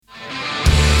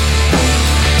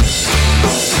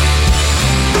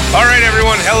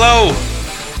Hello.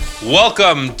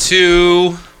 Welcome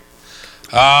to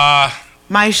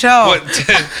my show.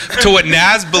 To what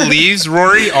Naz believes,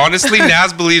 Rory. Honestly,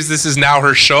 Naz believes this is now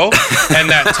her show,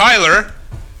 and that Tyler.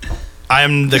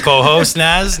 I'm the co-host,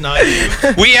 Naz, not you.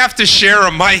 We have to share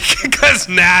a mic because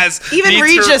Naz Even needs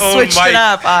Reed her just own switched mic. it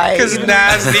up. Because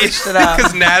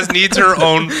Naz needs her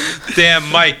own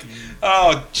damn mic.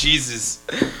 Oh, Jesus.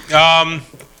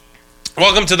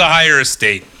 Welcome to the Higher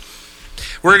Estate.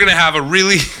 We're going to have a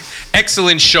really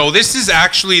excellent show. This is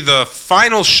actually the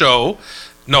final show.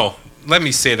 No, let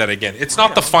me say that again. It's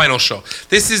not the final show.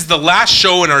 This is the last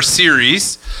show in our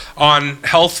series on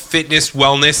health, fitness,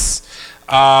 wellness.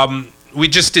 We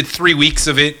just did 3 weeks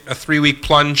of it, a 3-week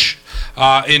plunge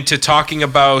into talking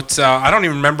about, I don't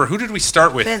even remember, who did we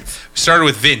start with? Vince. We started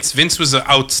with Vince. Vince was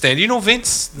outstanding. You know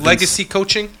Vince? Legacy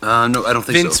Coaching? No, I don't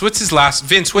think Vince, so. what's his last?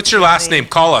 Vince, what's your last name?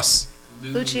 Call us.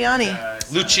 Luciani.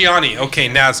 Luciani. Okay,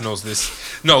 Naz knows this.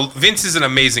 No, Vince is an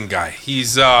amazing guy.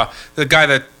 He's the guy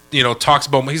that, talks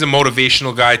about, he's a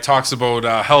motivational guy, talks about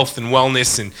health and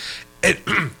wellness and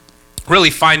really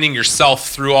finding yourself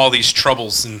through all these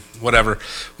troubles and whatever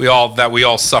we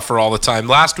all suffer all the time.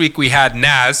 Last week we had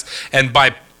Naz, and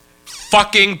by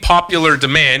fucking popular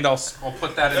demand, I'll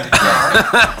put that in the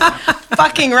jar.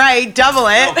 Fucking right, double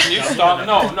it. No, can you stop?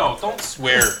 No, don't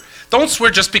swear. Don't swear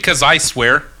just because I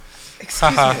swear.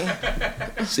 Excuse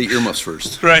me. Say earmuffs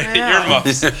first. Right, Yeah.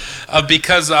 earmuffs.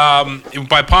 Because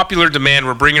by popular demand,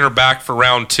 we're bringing her back for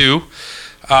round 2.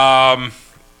 So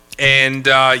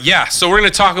we're going to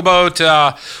talk about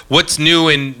what's new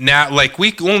and now. Like,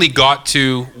 we only got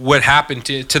to what happened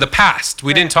to the past.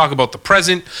 We didn't talk about the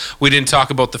present. We didn't talk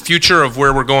about the future of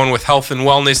where we're going with health and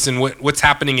wellness and what's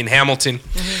happening in Hamilton.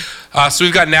 Mm-hmm. So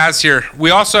we've got Naz here. We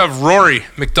also have Rory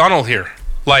McDonell here.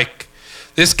 Like,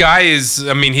 this guy is,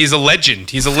 he's a legend.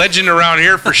 He's a legend around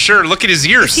here for sure. Look at his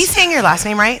ears. Is he saying your last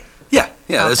name right? Yeah,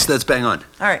 that's bang on.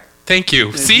 All right. Thank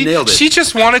you. See, nailed it. she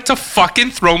just wanted to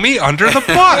fucking throw me under the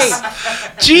bus.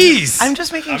 Jeez. I'm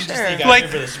just making sure. Like,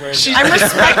 for the swear I'm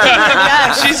respecting your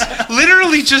guest. she's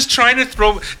literally just trying to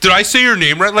throw. Did I say your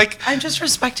name right? Like, I'm just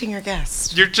respecting your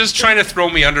guest. you're just trying to throw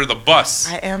me under the bus.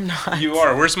 I am not. You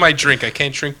are. Where's my drink? I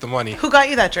can't drink the money. Who got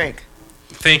you that drink?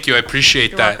 Thank you. I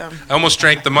appreciate You're that. welcome. I almost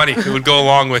drank the money. It would go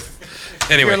along with.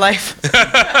 Anyway, Your life.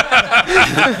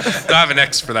 I have an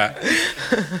X for that.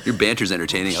 Your banter's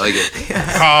entertaining. I like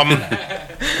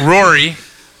it. Rory,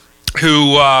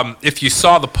 who, if you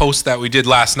saw the post that we did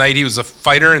last night, he was a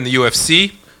fighter in the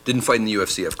UFC. Didn't fight in the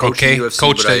UFC. I've coached in the UFC.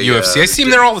 Coached but at UFC. I see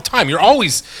him there all the time. You're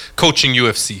always coaching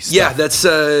UFC stuff. Yeah, that's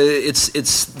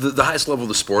it's the highest level of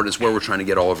the sport is where we're trying to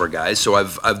get all of our guys. So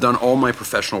I've done all my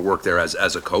professional work there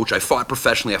as a coach. I fought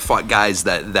professionally. I fought guys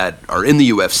that are in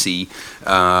the UFC,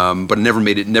 but never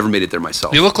made it there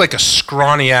myself. You look like a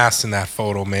scrawny ass in that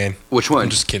photo, man. Which one? I'm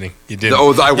just kidding. You did. I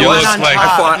was. You look like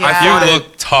I fought you it.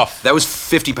 look tough. That was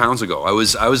 50 pounds ago.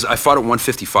 I fought at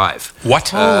 155.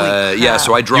 What? Yeah,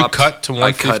 so I dropped. You cut to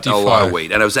 155. I cut a lot of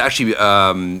weight, and I was actually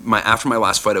after my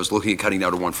last fight, I was looking at cutting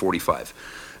down to 145.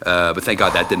 But thank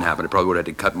God that didn't happen. I probably would have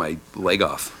had to cut my leg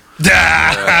off.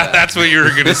 That's what you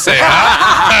were gonna say,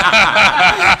 huh?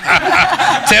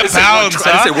 10 pounds,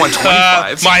 I didn't say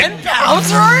 125. My 10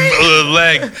 pounds, Rory?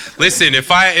 leg. Listen, if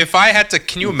I had to,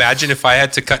 can you imagine if I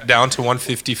had to cut down to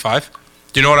 155?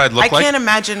 Do you know what I'd look I like? can't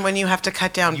imagine when you have to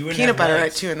cut down wouldn't peanut have butter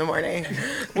legs. at 2 in the morning.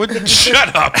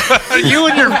 Shut up. You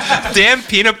and your damn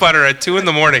peanut butter at 2 in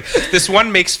the morning. This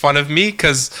one makes fun of me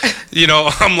because,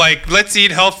 I'm like, let's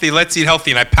eat healthy. And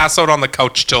I pass out on the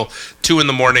couch till 2 in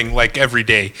the morning, like every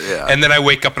day. Yeah. And then I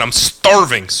wake up and I'm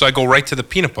starving. So I go right to the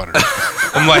peanut butter.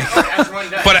 I'm like,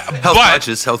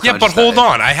 conscious yeah, but hold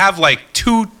on. I have like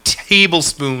 2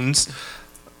 tablespoons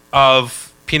of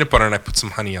peanut butter and I put some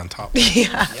honey on top.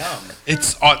 Yeah. Yum.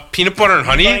 It's peanut butter and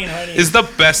honey is the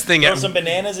best thing Throw ever. some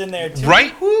bananas in there too.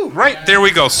 Right? Right. There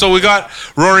we go. So we got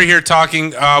Rory here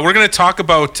talking. We're going to talk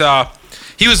about,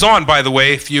 he was on, by the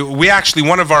way. We actually,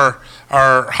 one of our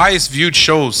highest viewed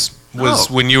shows was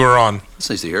when you were on. That's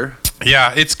nice to hear.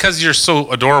 Yeah, it's because you're so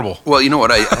adorable. Well, you know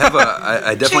what?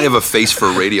 I definitely have a face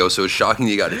for radio, so it's shocking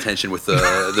you got attention with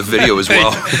the video as well.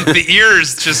 The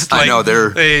ears just like... I know,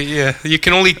 you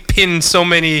can only pin so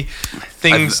many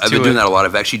things I've been doing that a lot.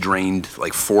 I've actually drained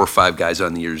like 4 or 5 guys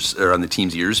on the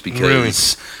team's ears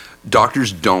because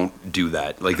doctors don't do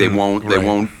that. Like they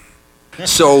won't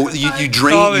So you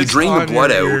drain the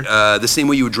blood here. out the same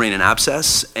way you would drain an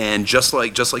abscess, and just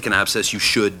like an abscess, you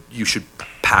should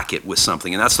pack it with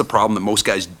something, and that's the problem that most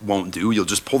guys won't do. You'll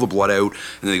just pull the blood out,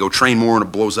 and then they go train more, and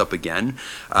it blows up again.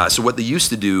 So what they used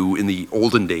to do in the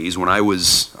olden days when I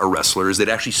was a wrestler is they'd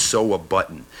actually sew a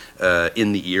button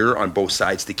in the ear on both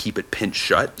sides to keep it pinched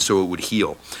shut, so it would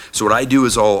heal. So what I do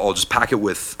is I'll just pack it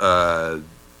with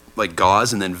like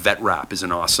gauze, and then vet wrap is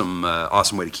an awesome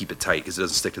way to keep it tight because it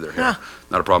doesn't stick to their hair.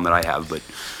 Not a problem that I have, but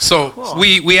So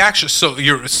we actually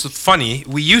it's funny.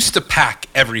 We used to pack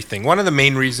everything. One of the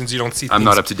main reasons you don't see I'm things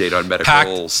not up to date on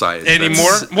medical science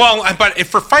anymore. Well, but if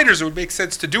for fighters it would make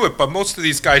sense to do it. But most of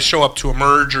these guys show up to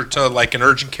emerge or to like an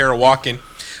urgent care walk-in,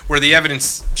 where the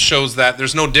evidence shows that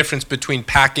there's no difference between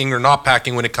packing or not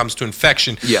packing when it comes to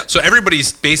infection. Yeah. So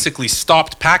everybody's basically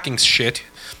stopped packing shit.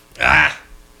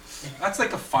 That's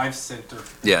like a 5-center.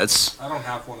 Yeah, it's. I don't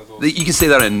have one of those. You can say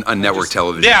that on network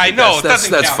television. Yeah, I know. That's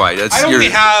That's fine. I only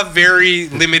have very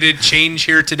limited change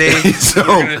here today. So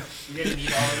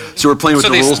we're playing with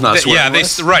the rules, not swearing.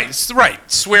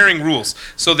 Right. Swearing rules.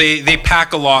 So they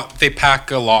pack a lot. They pack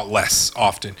a lot less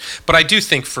often. But I do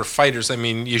think for fighters, I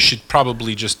mean, you should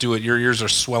probably just do it. Your ears are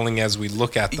swelling as we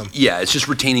look at them. Yeah, it's just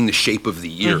retaining the shape of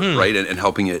the ear, right, and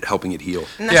helping it heal.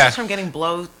 And that's just from getting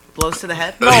blows to the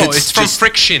head? No, it's from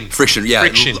friction. Friction, yeah.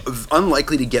 Friction.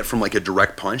 Unlikely to get from like a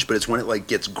direct punch, but it's when it like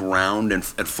gets ground and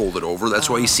folded over. That's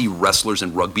why you see wrestlers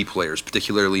and rugby players,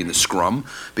 particularly in the scrum,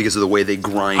 because of the way they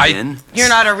grind in. You're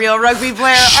not a real rugby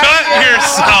player. Shut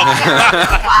yourself.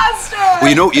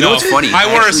 Well, you know what's funny?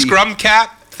 I wore a scrum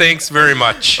cap. Thanks very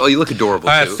much. Oh, you look adorable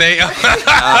too.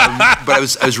 But I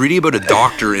was reading about a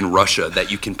doctor in Russia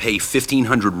that you can pay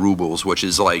 1,500 rubles, which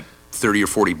is like $30 or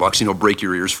 $40, and he'll break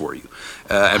your ears for you.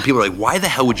 And people are like, why the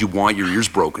hell would you want your ears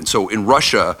broken? So in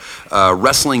Russia,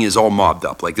 wrestling is all mobbed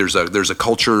up. Like there's a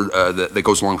culture that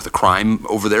goes along with the crime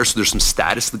over there. So there's some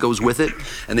status that goes with it.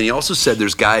 And then he also said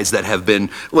there's guys that have been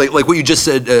like what you just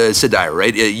said, Dyer,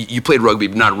 right? You played rugby,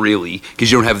 but not really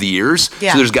because you don't have the ears.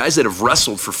 Yeah. So there's guys that have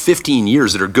wrestled for 15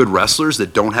 years that are good wrestlers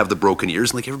that don't have the broken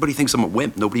ears. Like everybody thinks I'm a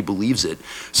wimp. Nobody believes it.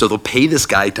 So they'll pay this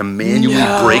guy to manually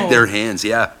break their hands.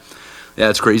 Yeah,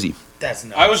 it's crazy. That's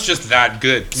nuts. I was just that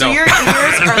good. So your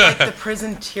ears are like the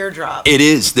prison teardrop. It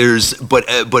is. But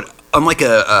unlike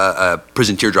a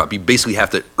prison teardrop, you basically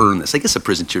have to earn this. I guess a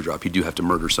prison teardrop, you do have to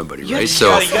murder somebody, right?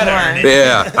 So you gotta earn it.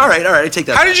 Yeah. All right. I take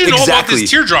that. How did you know about this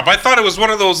teardrop? I thought it was one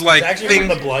of those like It's actually things.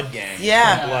 from the blood gang.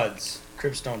 Yeah. From Bloods.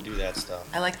 Crips don't do that stuff.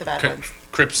 I like the bad ones.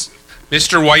 Crips.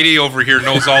 Mr. Whitey over here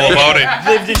knows all about it.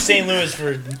 Lived in St. Louis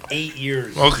for 8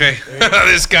 years. Okay.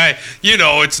 This guy,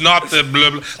 it's not the blah,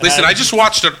 blah. Listen, I just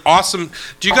watched an awesome.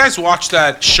 Do you guys watch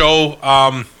that show?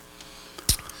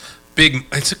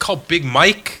 Is it called Big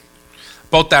Mike?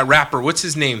 About that rapper. What's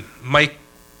his name? Mike.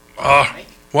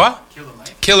 What?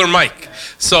 Killer Mike.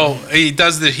 So he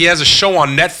has a show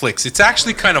on Netflix. It's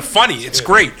actually kind of funny. It's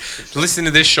great. Listen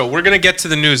to this show. We're gonna get to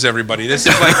the news, everybody. This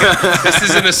is this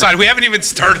is an aside. We haven't even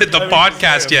started the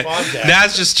podcast yet.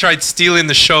 Naz just tried stealing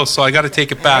the show, so I got to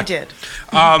take it back. I did.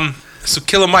 So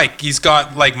Killer Mike, he's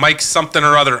got like Mike something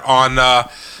or other on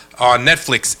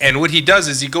Netflix, and what he does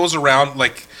is he goes around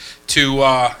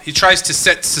he tries to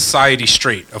set society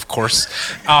straight, of course.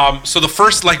 So the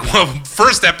first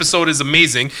episode is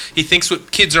amazing. He thinks what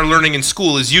kids are learning in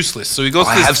school is useless. So he goes.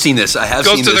 I have seen this.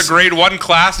 Goes to the grade 1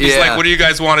 class. He's like, "What do you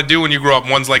guys want to do when you grow up?"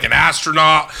 One's like an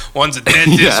astronaut. One's a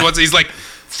dentist. He's like,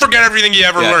 forget everything you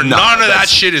ever learned. None of that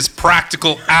shit is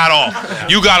practical at all.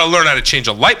 You got to learn how to change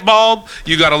a light bulb.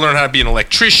 You got to learn how to be an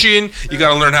electrician. You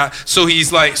got to learn how. So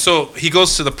he's like, he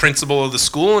goes to the principal of the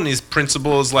school, and his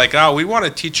principal is like, we want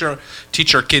to teach our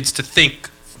kids to think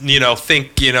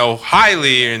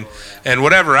highly and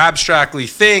whatever, abstractly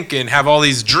think and have all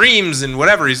these dreams and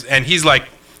whatever. And he's like,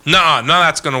 none of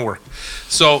that's gonna work.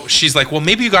 So she's like, well,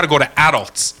 maybe you got to go to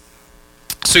adults.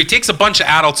 So he takes a bunch of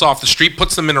adults off the street,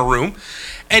 puts them in a room,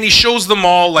 and he shows them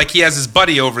all, like he has his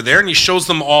buddy over there, and he shows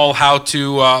them all how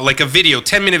to, like a video,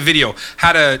 10-minute video,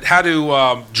 how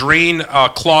to drain a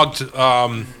clogged,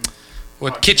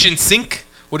 kitchen sink?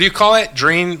 What do you call it?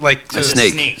 Drain, like... A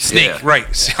snake. Snake, yeah. Right.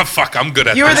 Fuck, I'm good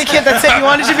at You were the kid that said you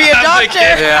wanted to be a doctor.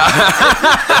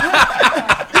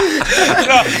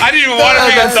 No, I didn't even want to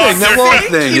be a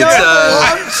doctor.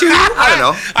 I don't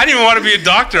know. I didn't even want to be a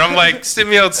doctor. I'm like, sit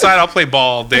me outside, I'll play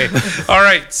ball all day. All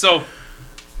right, so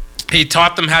he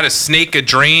taught them how to snake a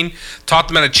drain, taught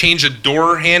them how to change a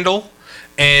door handle,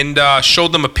 and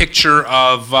showed them a picture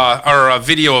of or a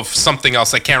video of something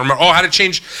else I can't remember. How to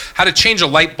change a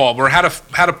light bulb, or how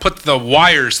to put the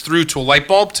wires through to a light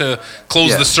bulb to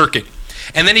close the circuit.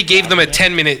 And then he gave them a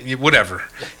 10-minute, whatever.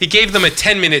 He gave them a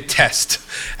 10-minute test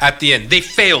at the end. They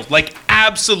failed, like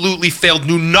absolutely failed,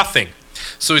 knew nothing.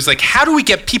 So he's like, how do we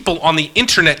get people on the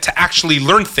internet to actually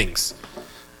learn things?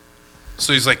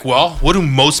 So he's like, well, what do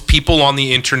most people on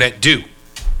the internet do?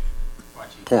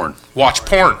 Porn. Watch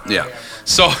porn. Yeah.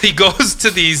 So he goes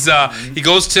to these,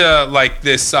 like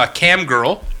this cam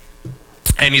girl,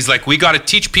 and he's like, we got to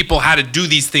teach people how to do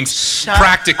these things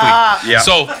practically. Yeah.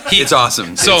 So It's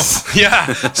awesome. So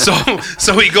yeah,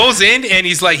 so he goes in and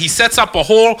he's like, he sets up a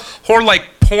whole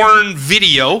like porn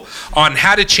video on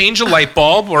how to change a light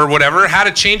bulb or whatever, how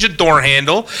to change a door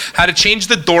handle, how to change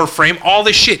the door frame, all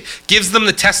this shit. Gives them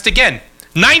the test again.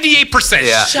 98%.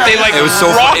 Yeah. They like It was so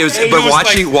rock- funny. it But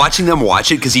was watching them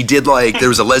watch it, because he did like, there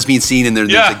was a lesbian scene and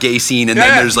there's a gay scene and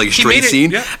then there's like a He straight made it,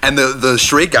 scene. yeah. And the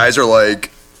straight guys are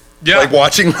like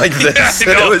watching like this. I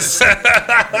And know. it was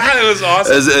it was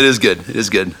awesome. it is good. It is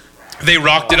good. They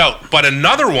rocked it out. But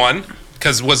another one,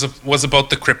 because was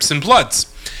about the Crips and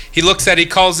Bloods. He looks at, he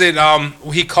called it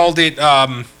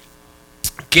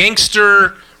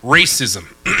gangster racism,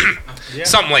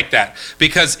 something like that.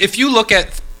 Because if you look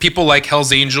at people like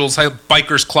Hell's Angels,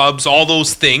 bikers clubs, all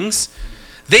those things,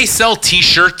 they sell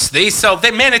T-shirts.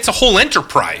 Man, it's a whole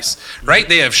enterprise, right?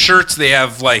 They have shirts. They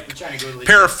have like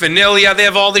paraphernalia. They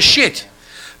have all this shit.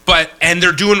 And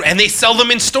they sell them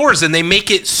in stores and they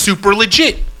make it super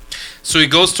legit. So he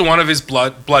goes to one of his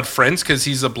blood friends, because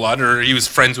he's a blood, or he was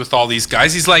friends with all these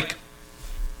guys. He's like,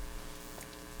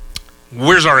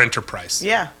 where's our enterprise?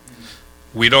 Yeah.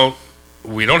 We don't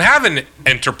have an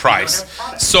enterprise.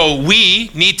 So we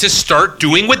need to start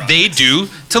doing what they do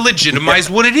to legitimize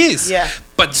what it is. Yeah.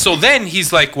 But so then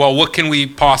he's like, well, what can we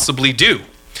possibly do?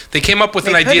 They came up with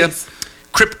an Make idea,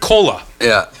 hoodies. Crip Cola.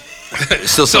 Yeah.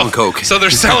 Still selling Coke. So they're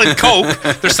selling Coke.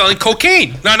 They're selling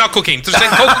cocaine. No, not cocaine. They're selling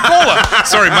Coca-Cola.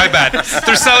 Sorry, my bad.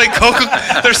 They're selling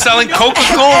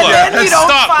Coca-Cola. And then you don't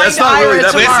find That's not really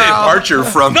that was a tomorrow. departure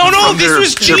from No, from this their-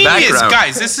 was their genius, background.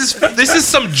 guys. This is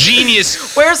some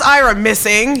genius. Where's Ira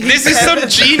missing? This is some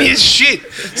genius shit.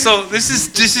 So this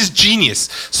is genius.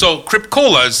 So Crip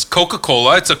Cola is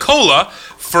Coca-Cola. It's a cola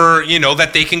for, that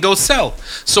they can go sell.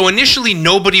 So initially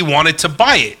nobody wanted to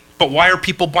buy it. But why are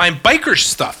people buying biker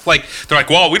stuff? Like, they're like,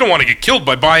 well, we don't want to get killed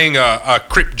by buying a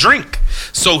Crip drink.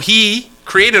 So he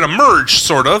created a merge,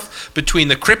 sort of, between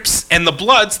the Crips and the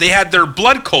Bloods. They had their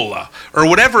blood cola or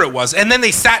whatever it was. And then they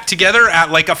sat together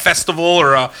at like a festival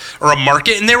or a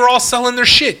market, and they were all selling their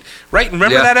shit. Right?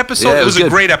 Remember Yeah. that episode? Yeah, it was a good.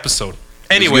 great episode.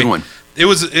 Anyway, good one.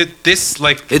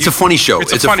 It's a funny show.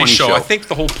 It's a funny show. I think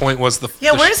the whole point was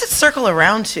Yeah, where does it circle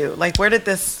around to? Like, where did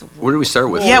this... Where did we start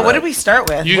with? Yeah, what did we start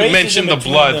with? You Racism mentioned the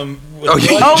between blood. them Oh,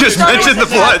 you with blood. just started mentioned the with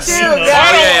that Bloods. too. Oh,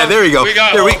 yeah, there you go. We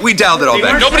got- There, we dialed it all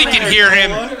back. Nobody can hear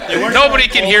him. Nobody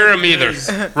can hear him either.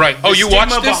 Right. Oh, The you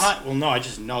stigma watched this? Well, no, I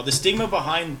just know the stigma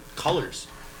behind colors.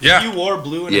 Yeah. If you wore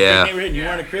blue in Yeah. a neighborhood and you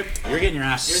weren't a Crip, you're getting your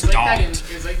ass It was like that in,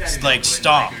 stomped. it was like that in Like England,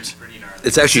 stomped. it was pretty gnarly.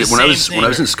 It's actually It's the when I same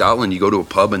was thing. in Scotland, you go to a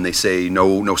pub and they say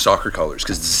no soccer colors,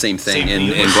 because it's the same thing.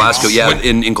 Same thing. In Glasgow, yeah,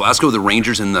 in Glasgow, the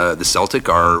Rangers and the Celtic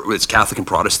it's Catholic and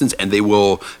Protestants, and they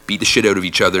will beat the shit out of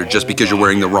each other just because you're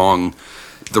wearing the wrong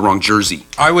jersey.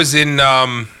 I was in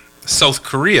South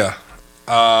Korea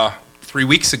 3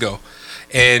 weeks ago,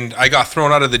 and I got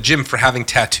thrown out of the gym for having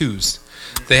tattoos.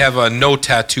 They have a no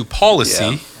tattoo policy.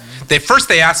 Yeah.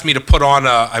 They asked me to put on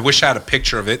I wish I had a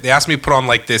picture of it. They asked me to put on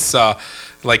like this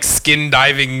like skin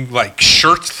diving like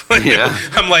shirt. Yeah.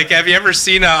 I'm like, have you ever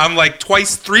seen I'm like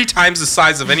 3 times the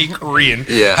size of any Korean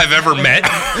Yeah. I've ever met.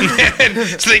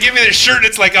 And so they give me this shirt,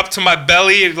 it's like up to my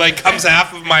belly, it like comes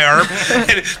half of my arm.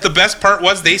 And the best part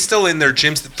was they still in their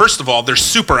gyms. First of all, they're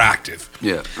super active.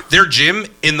 Yeah. Their gym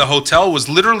in the hotel was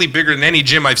literally bigger than any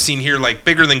gym I've seen here, like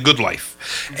bigger than Good Life.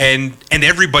 And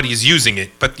everybody's using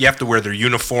it, but you have to wear their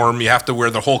uniform, you have to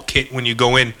wear the whole kit when you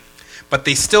go in. But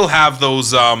they still have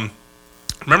those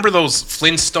remember those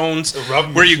Flintstones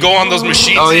where you go on those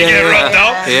machines Oh, and you yeah, get yeah. rubbed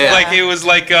out? Yeah. Like it was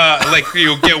like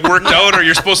you get worked out or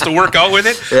you're supposed to work out with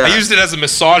it. Yeah. I used it as a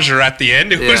massager at the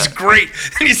end. It was Yeah. great.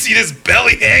 And you see this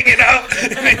belly hanging out.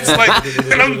 And it's like,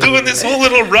 and I'm doing this whole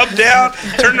little rub down,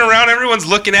 turning around, everyone's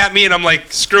looking at me and I'm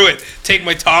like, screw it. Take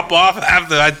my top off, have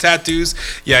the tattoos.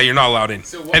 Yeah, you're not allowed in.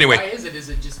 So Anyway. why is it? Is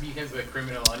it just because of the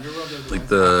criminal underworld? Or Like ones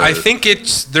the I think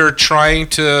they're trying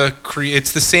to create.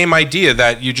 It's the same idea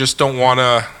that you just don't want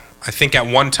to. I think at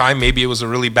one time maybe it was a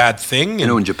really bad thing. you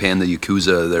know, in Japan, the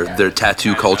Yakuza, their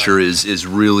tattoo culture is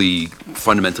really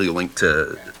fundamentally linked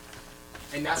to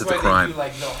And that's It's why a crime. they do,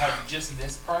 like, they'll have just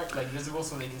this part, like, visible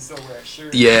so they can still wear a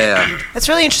shirt. Yeah. It's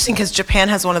really interesting because Japan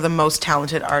has one of the most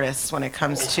talented artists when it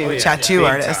comes to yeah, tattoo big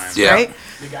artists, time. Yeah. right?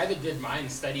 The guy that did mine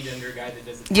studied under a guy that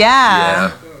does it.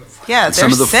 Yeah. Yeah, And they're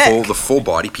some of the sick. full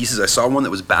body pieces. I saw one that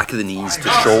was back of the knees to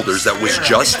shoulders that was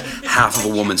just half of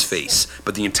a woman's face,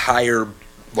 but the entire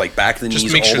like back of the Just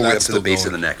knees make all sure the way up that's to the still base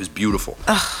going. of the neck. It was beautiful.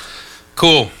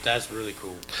 Cool. That's really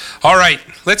cool. All right,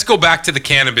 let's go back to the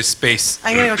cannabis space.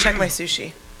 I'm gonna go check my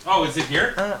sushi. Oh, is it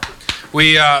here?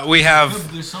 We have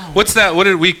what's that? What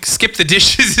did we skip the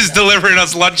dishes? Is delivering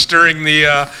us lunch during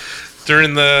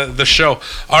the show.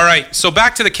 All right, so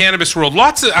back to the cannabis world.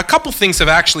 A couple things have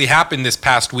actually happened this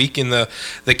past week in the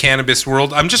cannabis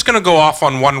world. I'm just going to go off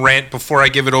on one rant before I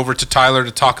give it over to Tyler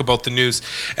to talk about the news,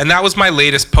 and that was my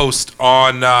latest post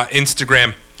on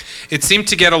Instagram. It seemed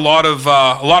to get a lot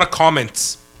of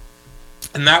comments,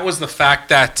 and that was the fact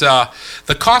that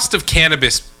the cost of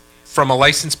cannabis from a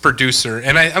licensed producer,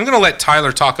 and I'm going to let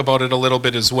Tyler talk about it a little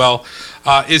bit as well,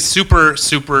 is super,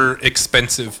 super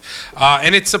expensive.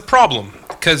 And it's a problem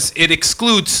because it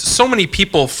excludes so many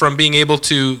people from being able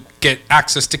to get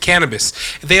access to cannabis.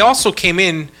 They also came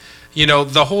in,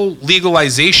 the whole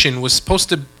legalization was supposed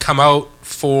to come out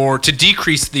to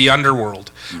decrease the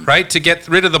underworld, right? To get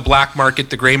rid of the black market,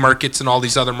 the gray markets, and all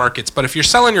these other markets. But if you're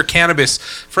selling your cannabis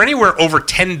for anywhere over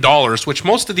 $10, which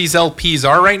most of these LPs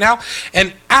are right now,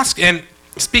 and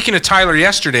speaking to Tyler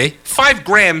yesterday, 5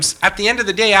 grams at the end of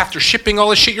the day after shipping all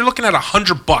this shit, you're looking at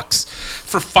 $100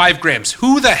 for 5 grams.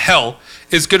 Who the hell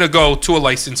is going to go to a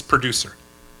licensed producer?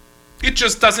 It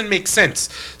just doesn't make sense.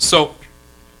 So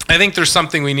I think there's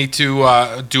something we need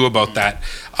to do about that.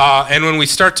 And when we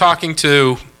start talking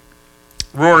to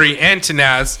Rory and to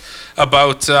Naz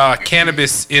about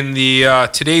cannabis in the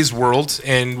today's world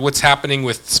and what's happening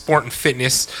with sport and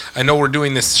fitness, I know we're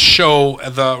doing this show.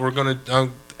 We're going to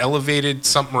Elevated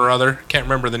something or other, can't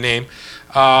remember the name,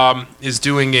 is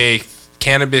doing a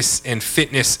cannabis and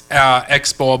fitness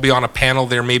expo. I'll be on a panel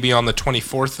there maybe on the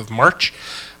 24th of March.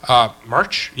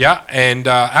 Yeah. And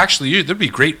actually, that'd be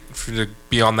great for you to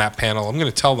be on that panel. I'm going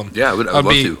to tell them. Yeah, I would That'd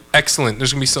love be to. excellent.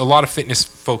 There's going to be a lot of fitness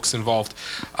folks involved.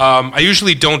 I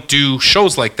usually don't do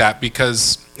shows like that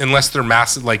because unless they're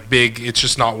massive, like big, it's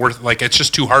just not worth. Like it's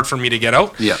just too hard for me to get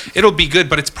out. Yeah. It'll be good,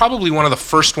 but it's probably one of the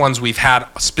first ones we've had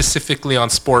specifically on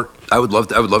sport. I would love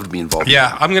to be involved.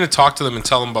 Yeah, I'm going to talk to them and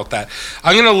tell them about that.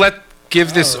 I'm going to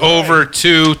give this over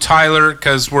to Tyler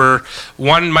because we're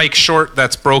one mic short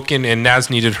that's broken and Naz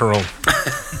needed her own.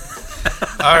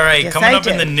 All right, Yes, coming I up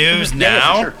in did. the news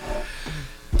now.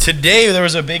 Today, there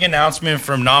was a big announcement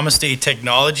from Namaste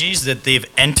Technologies that they've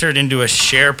entered into a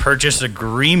share purchase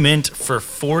agreement for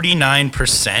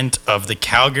 49% of the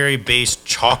Calgary-based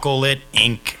Chocolate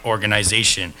Inc.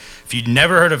 organization. If you'd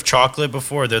never heard of Chocolate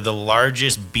before, they're the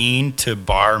largest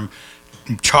bean-to-bar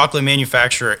chocolate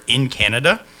manufacturer in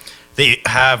Canada. They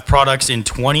have products in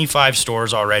 25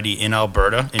 stores already in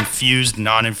Alberta, infused,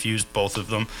 non-infused, both of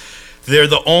them. They're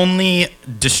the only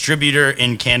distributor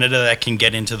in Canada that can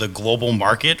get into the global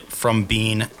market from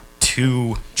bean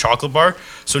to chocolate bar.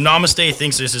 So Namaste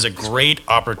thinks this is a great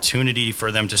opportunity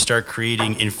for them to start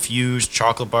creating infused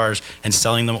chocolate bars and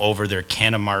selling them over their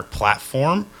Canamart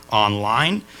platform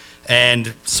online.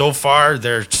 And so far,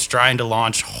 they're trying to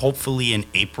launch hopefully in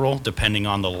April, depending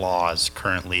on the laws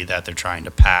currently that they're trying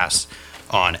to pass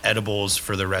on edibles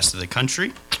for the rest of the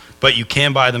country. But you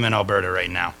can buy them in Alberta right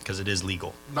now because it is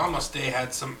legal. Namaste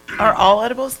had some. Are all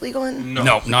edibles legal in?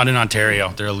 No, not in Ontario.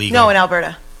 They're illegal. No, in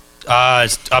Alberta.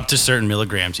 It's up to certain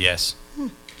milligrams, yes.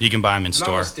 You can buy them in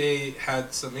store. Namaste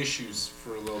had some issues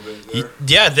for a little bit there.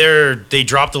 Yeah, they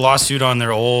dropped a lawsuit on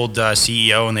their old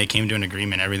CEO and they came to an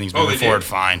agreement. Everything's moving they forward did?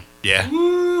 fine. Yeah,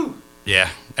 Woo!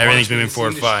 yeah. Everything's moving This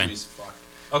forward fine. industry is fucked.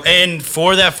 Okay. And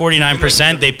for that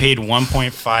 49%, they paid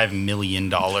 $1.5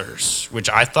 million, which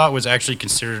I thought was actually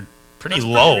considered pretty That's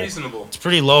low. pretty reasonable. It's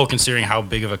pretty low considering how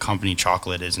big of a company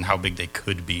Chocolate is and how big they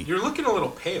could be. You're looking a little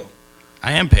pale.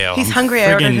 I am pale. He's I'm hungry.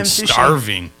 I ordered friggin' him sushi.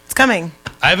 starving. It's coming.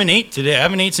 I haven't ate today. I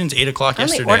haven't ate since 8 o'clock I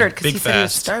only yesterday. ordered because Big he said he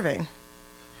was fast. starving.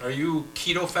 Are you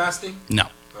keto fasting? No.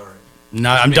 All right. No,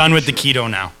 I'm making done with the sure. keto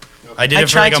now. I did I it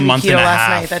for tried like a to be month keto and a last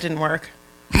half. night. That didn't work.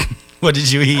 What did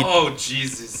you eat? Oh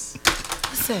Jesus.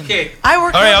 Listen, Okay. I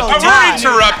work All right, out a I'll lot. I'm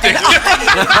interrupted.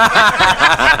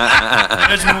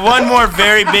 There's one more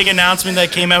very big announcement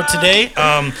that came out today.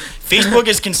 Facebook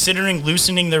is considering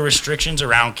loosening the restrictions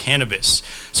around cannabis.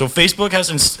 So Facebook has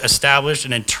established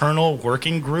an internal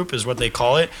working group, is what they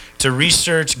call it, to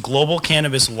research global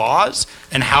cannabis laws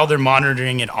and how they're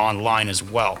monitoring it online as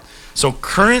well. So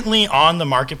currently on the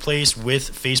marketplace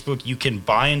with Facebook, you can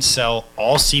buy and sell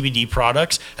all CBD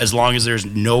products as long as there's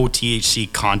no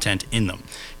THC content in them.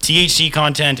 THC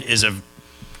content is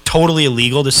totally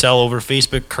illegal to sell over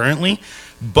Facebook currently,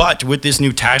 but with this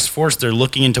new task force, they're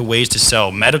looking into ways to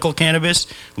sell medical cannabis,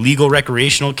 legal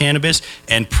recreational cannabis,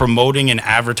 and promoting and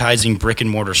advertising brick and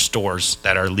mortar stores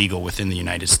that are legal within the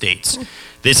United States.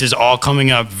 This is all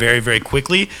coming up very, very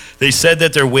quickly. They said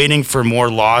that they're waiting for more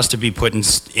laws to be put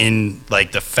in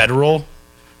like the federal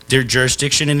their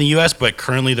jurisdiction in the U.S., but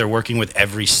currently they're working with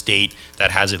every state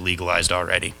that has it legalized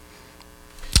already,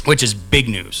 which is big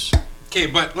news. Okay,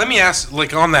 but let me ask,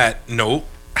 like on that note,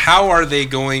 how are they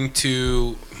going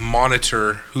to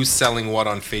monitor who's selling what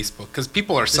on Facebook? Because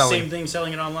people are It's the selling. same thing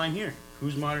selling it online here.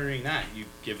 Who's monitoring that? You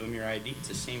give them your ID. It's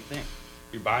the same thing.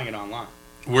 You're buying it online.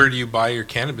 Where do you buy your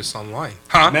cannabis online?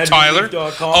 Huh, Medleaf.com. Tyler?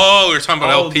 Oh, we're talking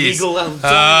about LPs. Legal, it's only legal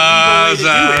way to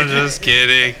I'm do it. just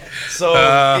kidding. So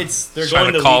they're Trying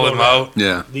going to the call legal him route. out.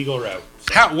 Yeah. Legal route.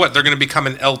 So How? What? They're going to become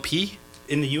an LP?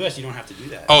 in the U.S., you don't have to do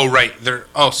that. Oh, right.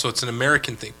 So it's an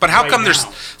American thing. But how Right come there's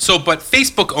now. But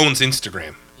Facebook owns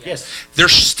Instagram. Yes. They're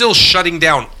still shutting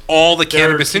down all the They're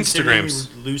cannabis considering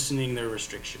Instagrams loosening their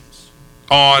restrictions.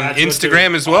 on That's what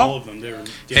Instagram as all well. of them. They're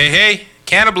Hey,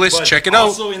 cannabis, But check it out.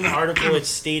 Also in the article, it's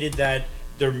stated that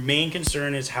their main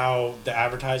concern is how the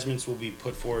advertisements will be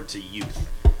put forward to youth.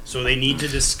 So they need to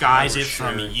disguise it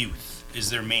from sure. youth is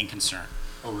their main concern.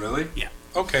 Oh, really? Yeah.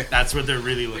 Okay. That's what they're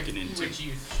really looking into. Which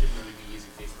youth shouldn't really be using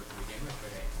Facebook to begin with,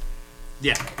 but hey.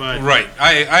 Yeah, but Right.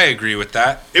 I agree with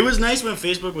that. it was nice when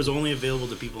Facebook was only available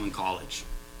to people in college.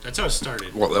 That's how it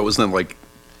started. Well, that was then like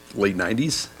late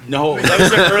 90s? No, that was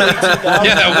the early 2000s.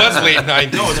 Yeah, that was late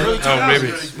 90s. No, it's early 2000s. Oh,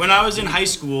 maybe. When I was in high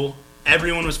school,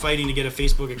 everyone was fighting to get a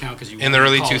Facebook account because you In the went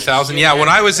to early college. 2000s. Yeah, when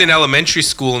I was in elementary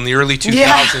school in the early 2000s,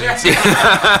 Yeah.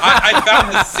 I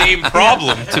found the same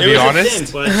problem, to It be was a honest. thing,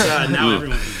 but now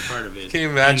everyone's a part of it. Can you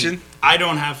imagine? And I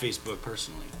don't have Facebook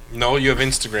personally. No, you have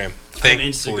Instagram. I have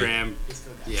Thankfully. Instagram.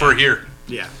 Yeah. For here.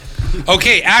 Yeah.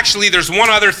 Okay, actually, there's one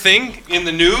other thing in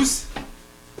the news.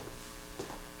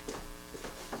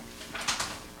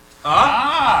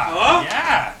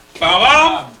 Yeah.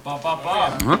 Ba-bam.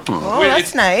 Oh, Wait,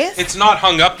 that's nice. It's not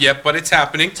hung up yet, but it's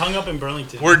happening. Tongue up in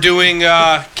Burlington. We're doing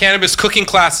cannabis cooking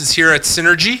classes here at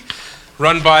Synergy,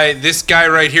 run by this guy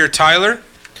right here, Tyler,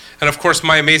 and of course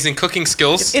my amazing cooking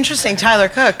skills. Interesting. Tyler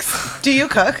cooks. Do you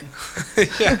cook? I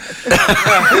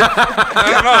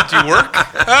don't know. Do you work?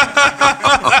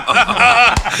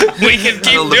 We can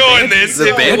keep doing this The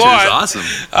if we banter's want.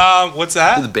 awesome. What's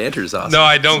that? The banter's awesome. No,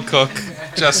 I don't cook.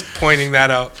 Just pointing that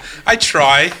out. I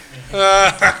try.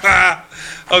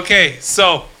 Okay,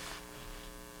 so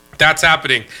that's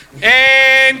happening.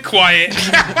 And quiet.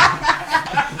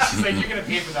 It's like you're gonna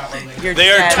pay for that one later. You're They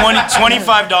are dead.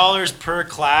 $25 per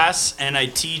class, and I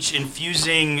teach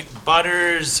infusing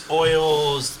butters,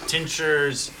 oils,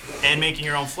 tinctures, and making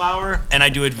your own flour. And I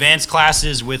do advanced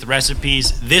classes with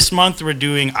recipes. This month we're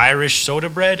doing Irish soda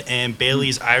bread and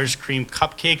Bailey's Irish cream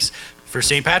cupcakes for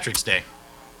St. Patrick's Day.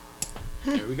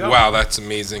 There we go. Wow, that's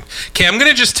amazing. Okay, I'm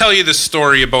gonna just tell you the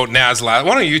story about Naz. Why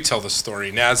don't you tell the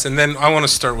story, Naz, and then I want to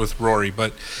start with Rory.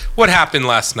 But what happened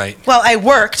last night? Well, I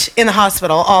worked in the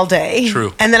hospital all day.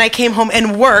 True. And then I came home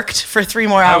and worked for 3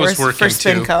 more I hours was working for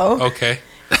Spinco. too. Okay.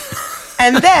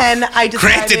 And then I decided.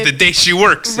 Granted, the day she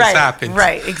works, right, this happened.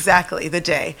 Right, exactly, the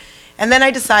day. And then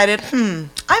I decided, I'm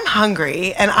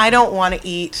hungry and I don't want to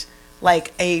eat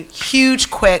like a huge,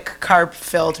 quick,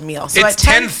 carb-filled meal. So It's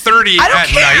 10:30 I don't at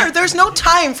care. night. There's no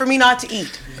time for me not to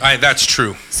eat. That's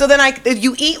true. So then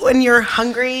you eat when you're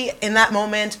hungry. In that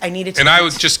moment, I needed to And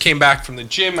eat. just came back from the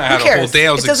gym. I had a cares? whole day.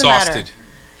 I was It doesn't matter. exhausted.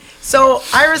 So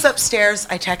Ira's upstairs.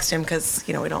 I text him because,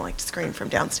 we don't like to screen from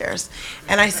downstairs.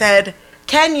 And I said,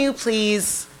 can you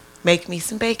please make me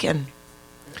some bacon?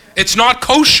 It's not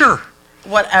kosher.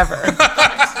 Whatever.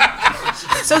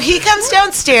 So he comes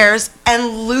downstairs and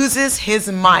loses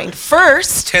his mind.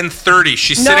 First, 10:30.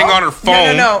 She's sitting on her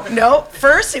phone. No.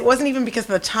 First, it wasn't even because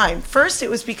of the time. First, it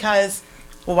was because,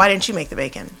 well, why didn't you make the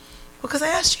bacon? Well, because I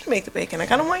asked you to make the bacon. Like,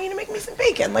 I don't want you to make me some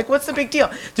bacon. Like, what's the big deal?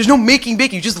 There's no making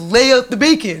bacon. You just lay out the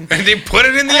bacon. And they put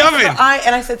it in the oven.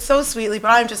 And I said so sweetly, but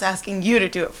I'm just asking you to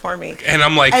do it for me. And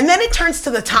I'm like, And then it turns to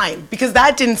the time because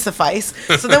that didn't suffice.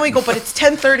 So then we go, but it's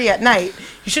 10:30 at night.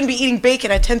 You shouldn't be eating bacon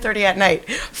at 10:30 at night.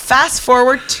 Fast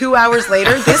forward 2 hours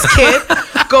later, this kid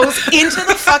goes into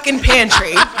the fucking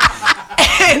pantry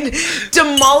and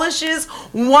demolishes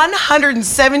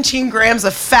 117 grams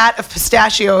of fat of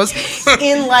pistachios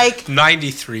in like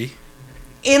 93.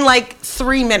 in like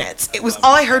 3 minutes. It was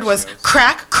all I heard was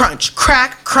crack, crunch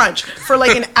for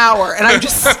like an hour. And I'm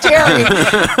just staring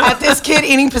at this kid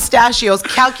eating pistachios,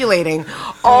 calculating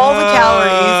all the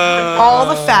calories, all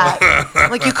the fat.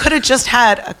 Like you could have just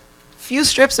had a few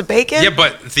strips of bacon. Yeah,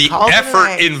 but the Called it a effort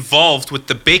night. involved with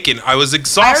the bacon, I was I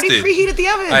exhausted. already preheated the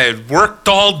oven. I had worked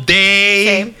all day.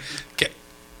 Same.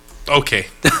 Okay.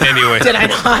 Anyway. Did I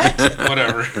not?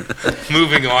 Whatever.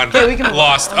 Moving on. Okay, we can move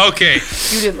Lost. on. Okay.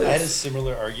 You did I had a lose.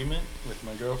 similar argument with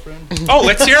my girlfriend. Oh,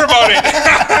 let's hear about it.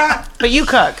 But you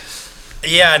cook.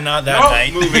 Yeah, not that Oh,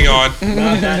 night. moving on.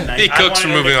 Not that night. He cooks for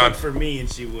I wanted her to moving on. cook for me, and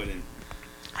she wouldn't.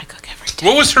 I cook every day.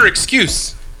 What was her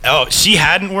excuse? Oh, she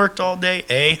hadn't worked all day,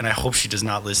 and I hope she does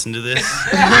not listen to this.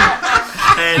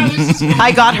 And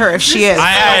I got her if she is.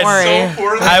 I Don't had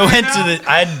worry. I went to the.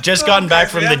 I had just gotten back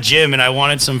from the gym, and I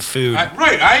wanted some food,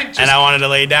 and I wanted to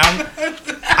lay down.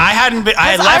 I hadn't been. I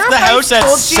had Has left the Ira house at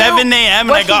told you 7 a.m. and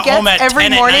what I got he home gets at every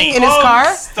 10 morning at in night. his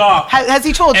car? Stop. Has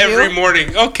he told you? Every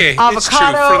morning. Okay. It's true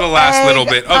Avocado, for the last egg, little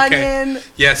bit. Okay. onion.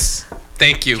 Yes.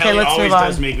 Thank you. Kelly let's always move on.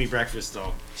 does make me breakfast,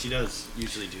 though. She does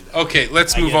usually do that. Okay,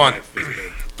 let's I move get on.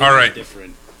 breakfast, but All right.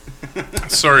 Different.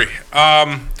 Sorry.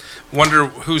 Wonder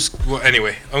who's. Well,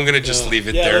 anyway, I'm gonna just leave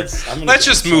it Yeah, there. I'm gonna Let's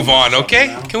get just move on, something okay?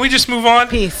 now. Can we just move on?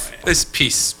 Peace. This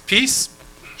peace. Peace.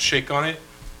 Shake on it.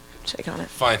 Shake on it.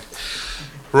 Fine.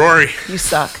 Rory. You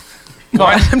suck. Go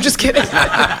on. I'm just kidding. What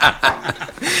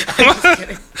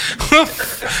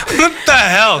the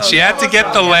hell? She had to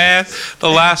get the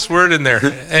last word in there.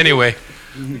 Anyway.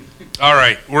 All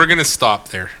right, we're gonna stop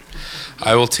there.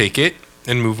 I will take it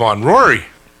and move on. Rory,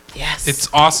 Yes. it's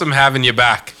awesome having you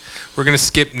back. We're gonna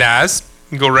skip Naz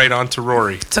and go right on to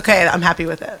Rory. It's okay. I'm happy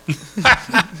with it.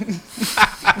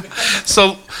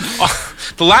 So,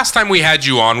 the last time we had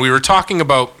you on, we were talking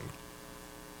about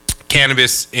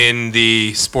cannabis in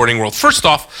the sporting world. First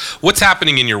off, what's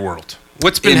happening in your world?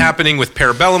 What's been happening with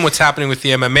Parabellum? What's happening with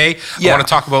the MMA? Yeah.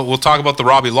 We'll talk about the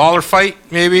Robbie Lawler fight,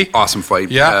 maybe. Awesome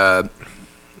fight. Yeah.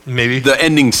 Maybe. The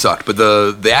ending sucked, but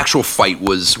the actual fight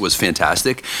was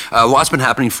fantastic. A lot's been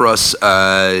happening for us.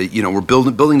 We're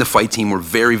building the fight team. We're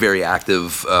very, very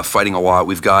active, fighting a lot.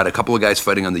 We've got a couple of guys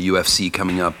fighting on the UFC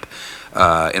coming up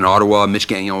in Ottawa. Mitch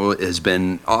Gagnon has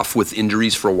been off with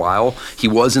injuries for a while. He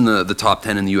was in the top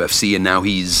 10 in the UFC, and now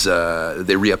he's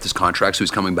they re-upped his contract, so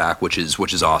he's coming back, which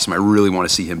is awesome. I really want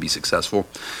to see him be successful.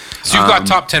 So you've got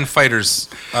top 10 fighters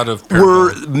out of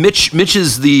Parabellum. Mitch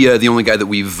is the only guy that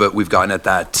we've gotten at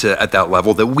that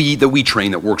level that we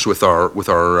train, that works with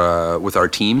our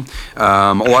team.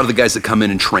 A lot of the guys that come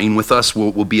in and train with us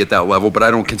will be at that level, but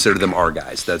I don't consider them our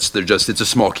guys. It's a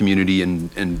small community,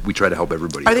 and we try to help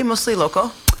everybody. Are they mostly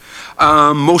local?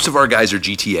 Most of our guys are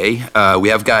GTA. We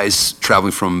have guys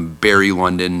traveling from Barrie,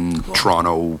 London,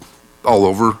 Toronto, all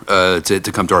over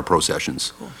to come to our pro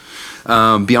sessions. Cool.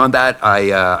 Beyond that,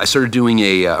 I started doing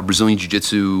a Brazilian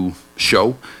Jiu-Jitsu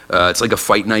show. It's like a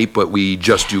fight night, but we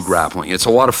just do grappling. It's a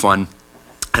lot of fun.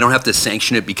 I don't have to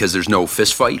sanction it because there's no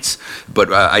fist fights,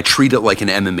 but I treat it like an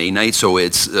MMA night, so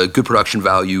it's good production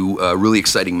value, really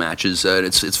exciting matches.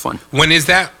 It's fun. When is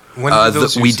that? When do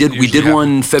those We did usually happen?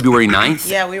 one February 9th.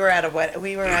 Yeah, we were at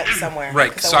somewhere. Right,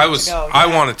 'cause so I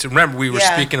wanted to remember we were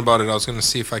Yeah. speaking about it. I was going to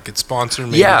see if I could sponsor.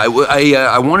 Maybe. Yeah, I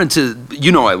wanted to.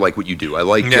 I like what you do. I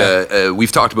like. Yeah.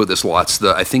 We've talked about this lots.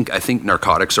 I think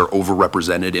narcotics are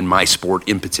overrepresented in my sport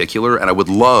in particular, and I would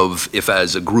love if,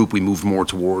 as a group, we moved more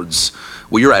towards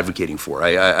what you're advocating for.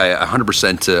 I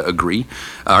 100% agree.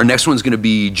 Our next one's going to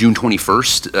be June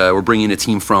 21st. We're bringing a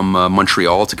team from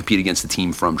Montreal to compete against the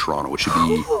team from Toronto, which should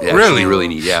be actually really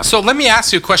neat. Yeah. So let me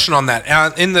ask you a question on that.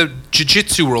 In the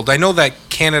jiu-jitsu world, I know that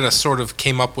Canada sort of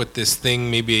came up with this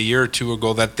thing maybe a year or two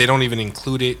ago that they don't even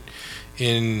include it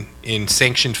in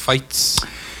sanctioned fights.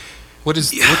 What's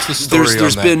the story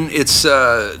There's on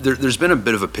that? there's been a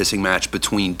bit of a pissing match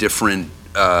between different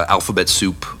alphabet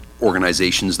soup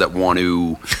organizations that want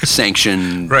to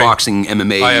sanction Right. boxing,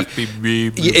 MMA.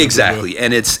 IFBB. Yeah, exactly,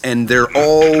 and they're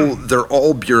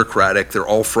all bureaucratic. They're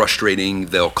all frustrating.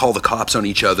 They'll call the cops on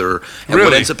each other. And what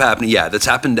Really? ends up happening? Yeah, that's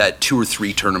happened at 2 or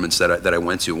 3 tournaments that I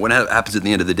went to. What happens at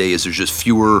the end of the day is there's just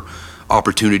fewer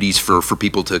opportunities for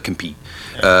people to compete,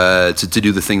 to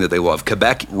do the thing that they love.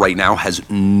 Quebec right now has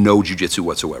no jiu-jitsu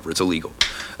whatsoever. It's illegal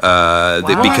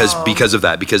because of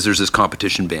that, because there's this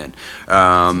competition ban.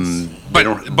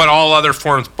 But all other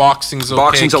forms, boxing's okay.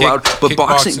 Boxing's allowed, but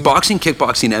kickboxing. boxing,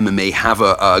 kickboxing, and MMA have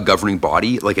a governing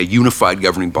body, like a unified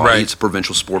governing body. Right. It's a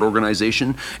provincial sport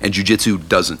organization, and jiu-jitsu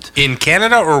doesn't. In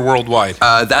Canada or worldwide?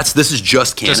 This is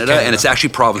just Canada, and it's actually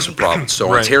province to province. So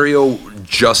Right. Ontario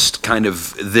just kind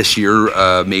of this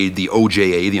year made the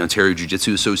OJA, the Ontario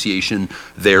Jiu-Jitsu Association,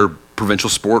 their provincial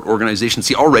sport organization.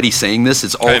 See, already saying this,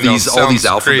 it's all I know, these sounds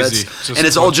alphabets, crazy. and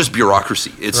it's all just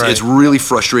bureaucracy. It's Right. really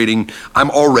frustrating. I'm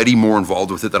already more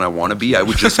involved with it than I want to be. I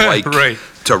would just like Right.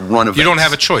 to run events. You don't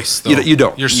have a choice, though. You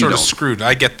don't. You're You sort of don't. screwed.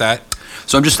 I get that.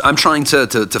 So I'm trying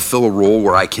to fill a role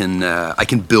where I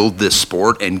can build this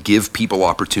sport and give people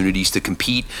opportunities to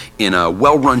compete in a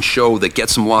well-run show that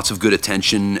gets them lots of good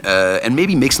attention, and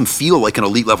maybe makes them feel like an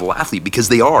elite level athlete, because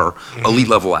they are elite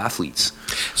level athletes.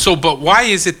 So, but why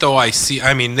is it though?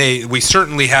 We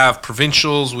certainly have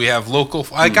provincials, we have local.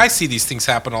 I see these things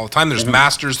happen all the time. There's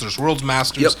masters, there's world's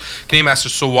masters, Yep. Canadian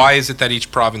masters. So why is it that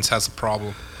each province has a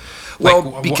problem?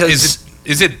 Well, because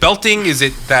is it belting? Is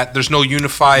it that there's no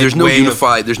unified? there's no way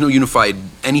unified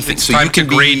anything. It's So time you can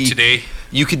to grade be today.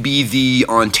 You could be the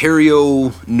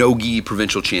Ontario no-gi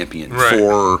provincial champion Right.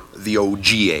 for the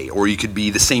OGA, or you could be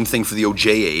the same thing for the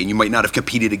OJA, and you might not have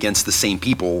competed against the same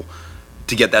people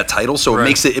to get that title. So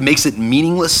Right. it makes it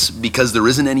meaningless because there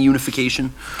isn't any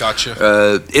unification.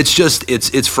 Gotcha.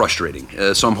 It's frustrating.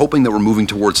 So I'm hoping that we're moving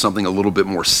towards something a little bit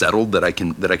more settled that I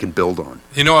can build on.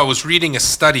 You know, I was reading a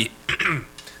study.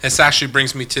 This actually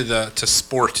brings me to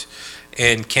sport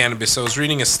and cannabis. I was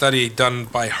reading a study done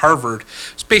by Harvard.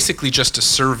 It's basically just a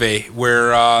survey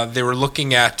where they were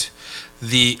looking at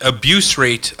the abuse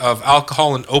rate of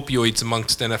alcohol and opioids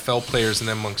amongst NFL players and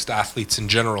amongst athletes in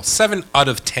general. 7 out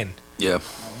of 10 Yeah.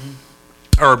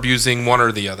 are abusing one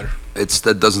or the other.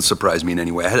 That doesn't surprise me in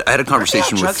any way. I had a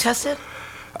conversation drug with. tested?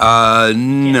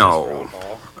 No.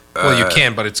 Well, you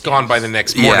can, but it's gone by the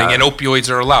next morning, yeah. and opioids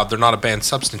are allowed. They're not a banned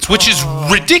substance, which is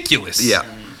ridiculous. Yeah.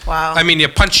 Wow. I mean, you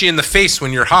punch you in the face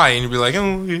when you're high, and you'll be like,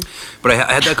 oh. Okay. But I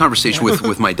had that conversation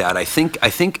with my dad. I think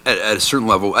at a certain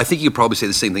level, I think you could probably say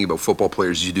the same thing about football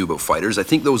players as you do about fighters. I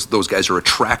think those guys are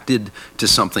attracted to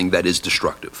something that is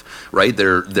destructive, right?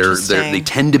 They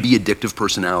tend to be addictive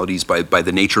personalities by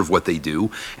the nature of what they do,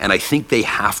 and I think they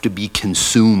have to be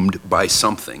consumed by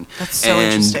something. That's so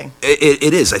interesting.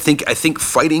 It is. I think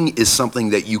fighting is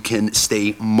something that you can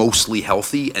stay mostly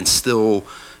healthy and still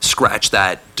scratch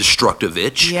that destructive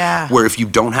itch. Yeah. Where if you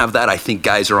don't have that, I think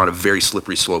guys are on a very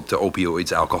slippery slope to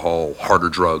opioids, alcohol, harder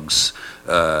drugs,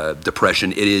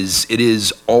 depression. It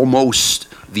is almost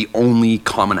the only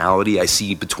commonality I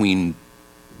see between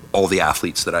all the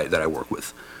athletes that I work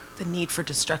with. The need for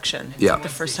destruction. It's Yeah. like the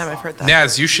first time I've heard that.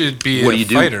 Naz, you should be What do a you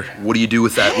do? fighter. What do you do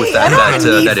with that? With I that don't have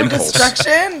a need that for impulse?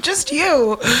 destruction. Just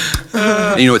you.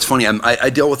 And you know, it's funny. I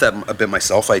deal with that a bit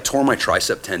myself. I tore my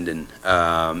tricep tendon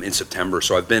in September,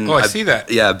 so I've been. Oh, I see that.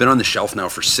 Yeah, I've been on the shelf now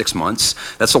for 6 months.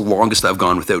 That's the longest I've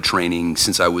gone without training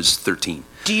since I was 13.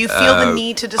 Do you feel the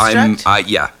need to destruct?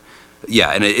 Yeah,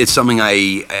 and it's something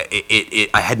I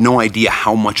had no idea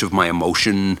how much of my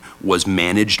emotion was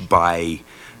managed by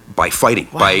fighting,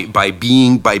 Wow.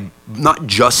 by not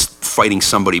just fighting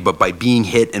somebody, but by being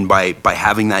hit and by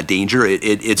having that danger.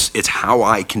 It's how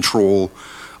I control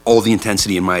all the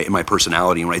intensity in my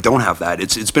personality. And when I don't have that,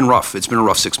 it's been rough. It's been a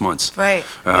rough 6 months. Right.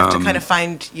 You have to kind of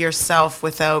find yourself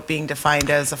without being defined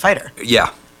as a fighter.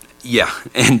 Yeah,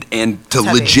 and to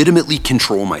heavy. legitimately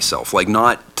control myself, like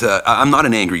I'm not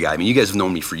an angry guy. I mean, you guys have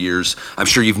known me for years. I'm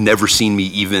sure you've never seen me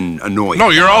even annoyed. No,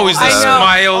 you're always the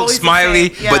I know. Always the smiley,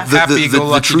 same. Yeah. But the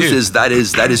happy-go-lucky truth dude. is that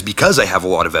is because I have a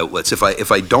lot of outlets. If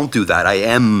I don't do that, I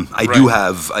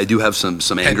do have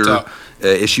some anger up.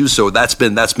 issues. So that's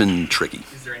been tricky.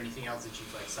 Is there anything else that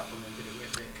you've like supplemented it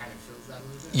with that kind of fills that a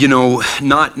little bit? You know,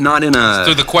 not in a.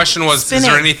 So the question was, is there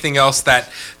Spinning. anything else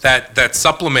that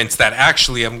supplements that?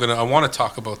 Actually, I want to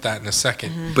talk about that in a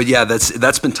second. Mm-hmm. But yeah,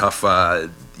 that's been tough.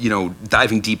 You know,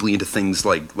 diving deeply into things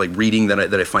like reading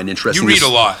that I find interesting. You read a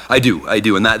lot. I do,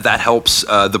 and that helps.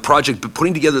 The project,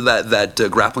 putting together that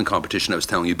grappling competition I was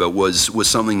telling you about was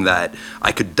something that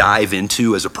I could dive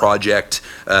into as a project.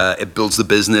 It builds the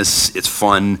business. It's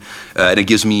fun, and it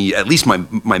gives me at least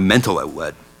my mental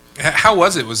outlet. How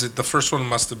was it? Was it the first one?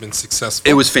 Must have been successful.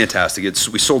 It was fantastic.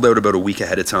 We sold out about a week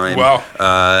ahead of time. Wow.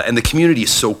 And the community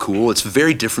is so cool. It's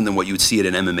very different than what you would see at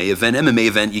an MMA event. MMA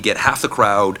event, you get half the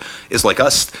crowd is like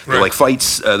us. They Right. like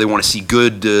fights. They want to see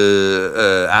good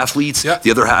athletes. Yeah.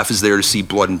 The other half is there to see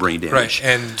blood and brain damage. Right,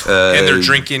 and they're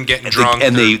drinking, getting drunk,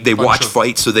 and they they're a bunch watch of-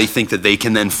 fights, so they think that they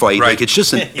can then fight. Right. Like it's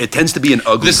just it tends to be an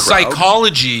ugly The crowd.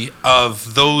 psychology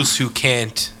of those who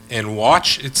can't and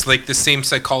watch, it's like the same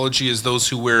psychology as those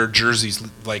who wear jerseys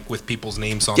like with people's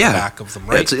names on Yeah. the back of them,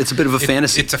 Yeah, right? it's a bit of a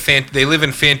fantasy. It's they live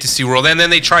in fantasy world, and then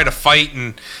they try to fight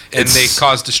and they It's-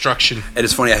 cause destruction. And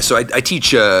it's funny. So I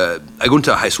teach. I go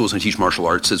into high schools and I teach martial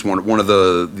arts. It's one of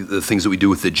the things that we do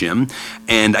with the gym.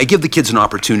 And I give the kids an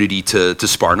opportunity to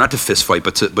spar, not to fist fight,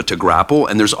 but to grapple.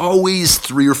 And there's always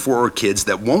 3 or 4 kids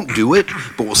that won't do it,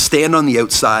 but will stand on the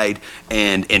outside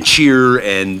and cheer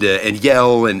and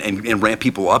yell and ramp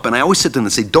people up. And I always sit them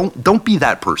and say, don't be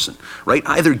that person, right?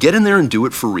 Either get in there and do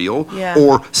it for real, Yeah.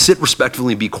 or sit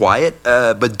respectfully and be quiet.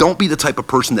 But don't be the type of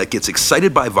person that gets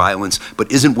excited by violence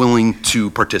but isn't willing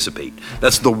to participate.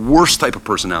 That's the worst type of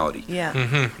personality. Yeah.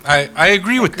 I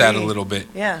agree with that a Agree. little bit.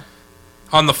 Yeah.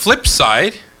 On the flip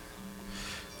side,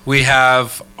 we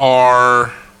have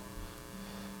our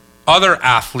other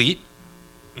athlete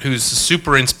who's a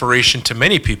super inspiration to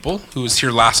many people, who was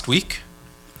here last week,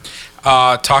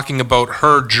 talking about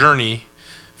her journey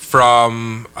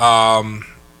from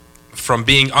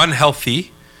being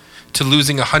unhealthy to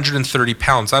losing 130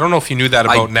 pounds. I don't know if you knew that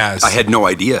about Naz. I had no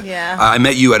idea. Yeah. I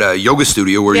met you at a yoga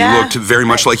studio where Yeah. you looked very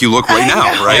much like you look right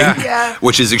now, know. right? Yeah.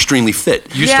 Which is extremely fit.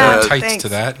 You used to Yeah, wear tights thanks. to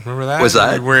that. Remember that? Was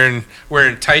that? You were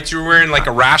wearing tights. You were wearing like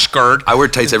a rash guard. I wear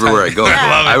tights everywhere I go.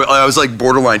 I was like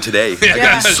borderline today. I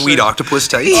got these sweet octopus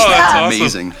tights. Oh, that's awesome.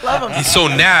 Amazing. Love them. So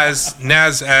Naz,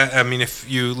 I mean, if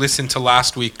you listen to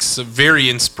last week's, very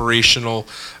inspirational,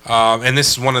 and this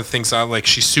is one of the things I like.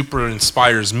 She super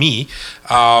inspires me.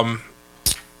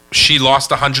 She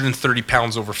lost 130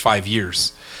 pounds over 5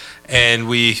 years, and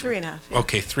we 3.5. Yeah.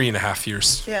 Okay, 3.5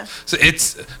 years. Yeah. So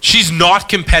she's not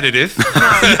competitive.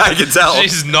 I can tell.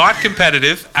 She's not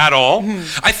competitive at all.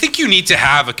 I think you need to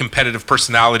have a competitive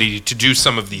personality to do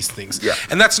some of these things. Yeah.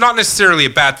 And that's not necessarily a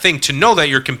bad thing, to know that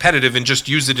you're competitive and just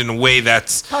use it in a way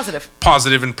that's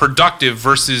Positive. and productive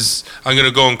versus I'm going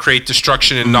to go and create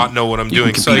destruction and not know what I'm You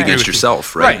doing. can So I compete agree against with you.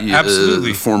 yourself, right? Right,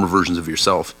 absolutely. Former versions of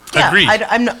yourself. Yeah, Agreed.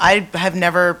 I have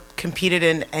never competed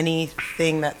in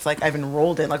anything that's like I've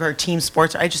enrolled in, like our team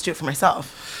sports. I just do it for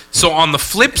myself. So on the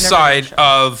flip Never side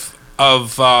done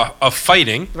of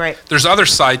fighting, Right. there's other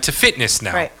side to fitness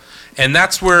now. Right. And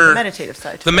that's where The meditative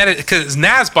side. because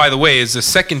Naz, by the way, is a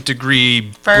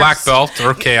second-degree First. black belt.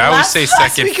 Okay, I always say Last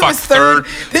second, week it fuck was third.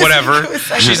 third, This whatever. week it was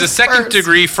second. She's a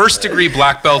second-degree, first-degree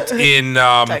black belt in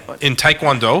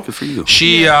Taekwondo. Good for you.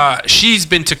 She's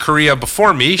been to Korea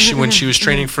before me. When she was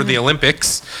training for the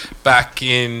Olympics back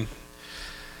in.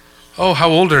 Oh, how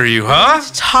old are you, huh?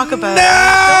 Talk about it.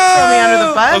 Don't throw me under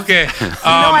the bus. Okay. You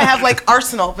know I have like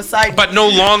Arsenal beside But no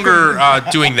longer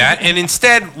doing that. And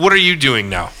instead, what are you doing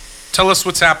now? Tell us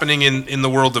what's happening in the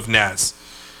world of Naz.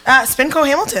 Spinco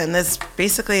Hamilton is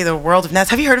basically the world of Naz.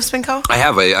 Have you heard of Spinco? I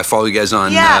have. I follow you guys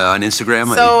on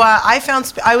Instagram. So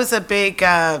I was a big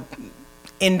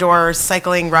indoor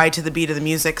cycling, ride to the beat of the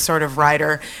music sort of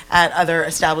rider at other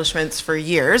establishments for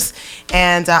years.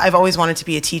 And I've always wanted to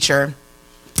be a teacher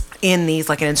in these,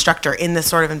 like an instructor in this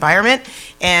sort of environment.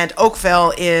 And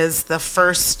Oakville is the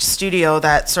first studio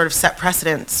that sort of set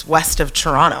precedents west of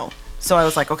Toronto. So I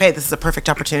was like, okay, this is a perfect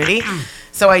opportunity.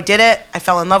 So I did it, I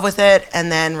fell in love with it,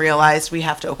 and then realized we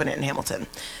have to open it in Hamilton.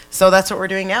 So that's what we're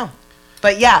doing now.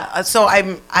 But yeah, so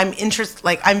I'm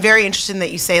very interested in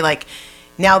that you say like,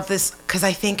 now this, because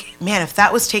I think, man, if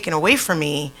that was taken away from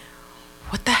me,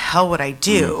 what the hell would I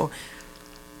do?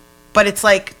 But it's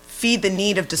like, feed the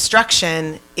need of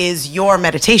destruction is your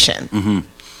meditation,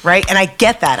 right? And I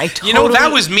get that. I totally. You know,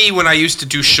 that was me when I used to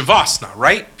do Shavasana,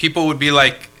 right? People would be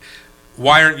like,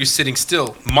 why aren't you sitting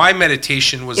still? My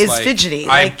meditation was Is like fidgety.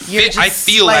 I Like, you're I just,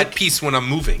 feel like- at peace when I'm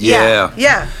moving.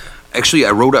 Yeah. Actually,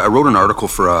 I wrote an article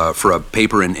for a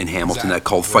paper in Hamilton that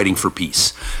called "Fighting for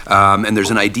Peace," and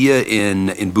there's an idea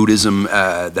in Buddhism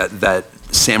that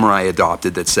samurai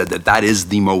adopted that said that is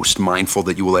the most mindful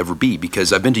that you will ever be.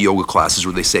 Because I've been to yoga classes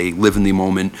where they say live in the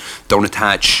moment, don't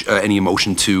attach any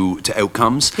emotion to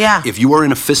outcomes. Yeah. If you are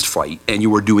in a fist fight and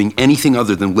you are doing anything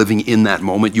other than living in that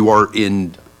moment, you are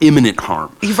in imminent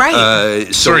harm. You're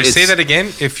right. Sorry, it's- say that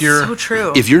again. If you're So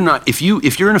true. If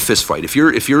you're in a fist fight, if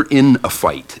you're in a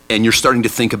fight and you're starting to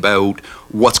think about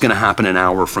what's going to happen an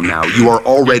hour from now, you are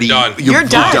already done. You're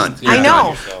done. I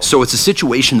know. So it's a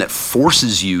situation that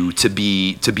forces you to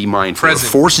be mindful, or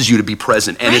Present. forces you to be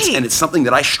present, and Right. it's something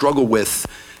that I struggle with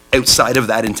outside of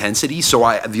that intensity. So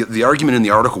the argument in the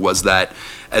article was that,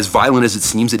 as violent as it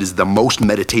seems, it is the most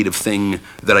meditative thing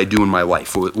that I do in my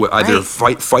life, either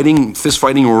Right. fist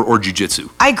fighting or jujitsu.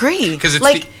 I agree. 'Cause it's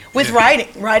like the- with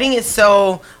riding is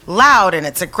so loud and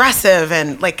it's aggressive,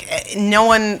 and like no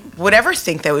one would ever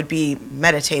think that would be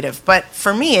meditative. But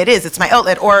for me, it is. It's my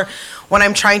outlet. Or when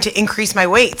I'm trying to increase my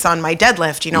weights on my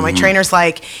deadlift, you know, my trainer's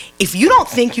like, if you don't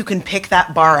think you can pick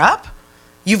that bar up,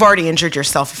 you've already injured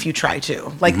yourself if you try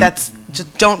to. Like that's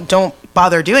just don't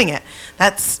bother doing it.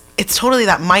 It's totally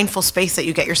that mindful space that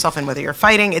you get yourself in, whether you're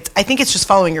fighting. I think it's just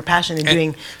following your passion and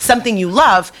doing something you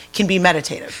love can be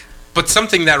meditative. but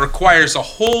something that requires a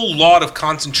whole lot of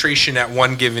concentration at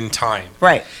one given time.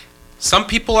 Right. Some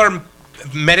people are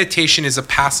meditation is a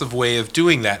passive way of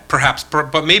doing that, perhaps,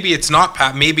 but maybe it's not.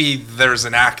 Maybe there's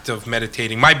an act of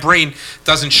meditating. My brain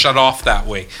doesn't shut off that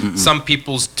way. Some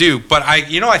people's do, but I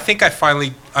think I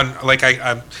finally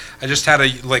I just had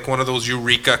one of those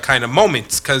eureka kind of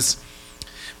moments, because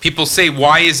people say,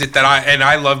 why is it that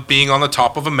I love being on the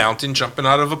top of a mountain, jumping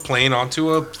out of a plane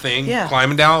onto a thing, Yeah.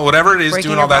 climbing down, whatever it is, Breaking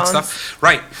doing all your that bones. stuff.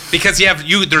 Right. Because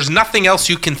there's nothing else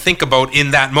you can think about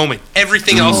in that moment.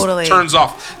 Everything Totally. else turns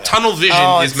off. Tunnel vision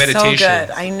Oh, is it's meditation. so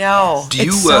good. I know. Do you,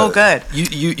 it's so good.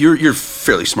 You're a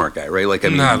fairly smart guy, right? Like, I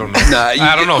mean, No, I don't know.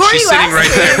 I don't know. Who are She's you sitting right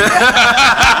asking? there.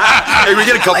 Hey, we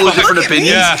get a couple of different look at me.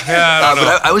 opinions. Yeah, I don't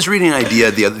know. But I was reading an idea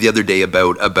the other day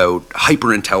about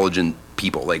hyper intelligent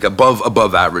people, like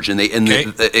above average, and Okay.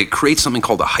 it creates something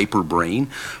called a hyper brain,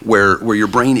 where your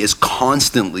brain is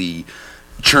constantly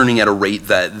churning at a rate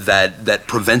that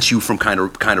prevents you from kind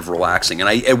of relaxing. And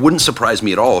it wouldn't surprise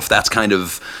me at all if that's kind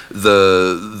of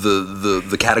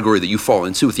the category that you fall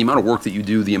into, with the amount of work that you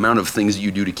do, the amount of things that you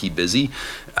do to keep busy.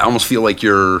 I almost feel like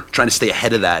you're trying to stay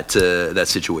ahead of that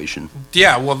situation.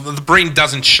 Yeah, well, the brain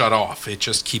doesn't shut off. It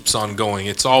just keeps on going.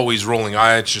 It's always rolling.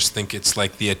 I just think it's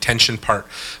like the attention part.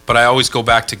 But I always go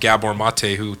back to Gabor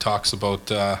Mate, who talks about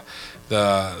the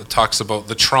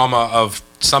trauma of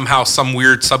somehow some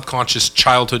weird subconscious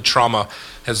childhood trauma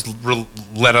has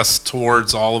led us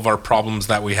towards all of our problems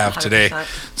that we have today. 100%.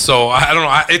 So I don't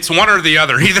know. It's one or the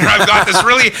other. Either I've got this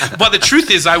really, but the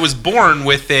truth is, I was born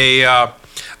with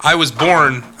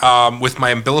with my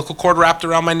umbilical cord wrapped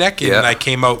around my neck, and Yeah. I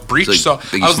came out breech. It's like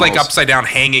So Biggie I was like Smalls. upside down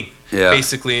hanging, Yeah.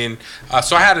 basically. And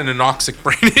so I had an anoxic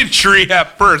brain injury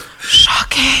at birth.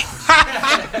 Shocking.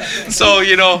 So,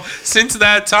 since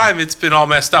that time, it's been all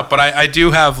messed up. But I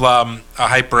do have a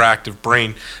hyperactive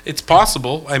brain. It's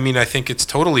possible. I mean, I think it's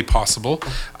totally possible.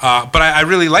 But I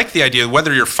really like the idea,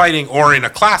 whether you're fighting or in a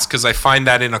class, because I find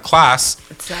that in a class,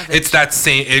 It's savage. it's that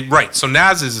same. Right. So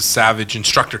Naz is a savage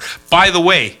instructor. By the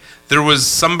way, there was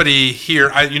somebody here.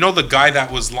 The guy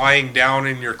that was lying down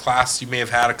in your class you may have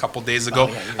had a couple days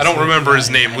ago. I don't remember his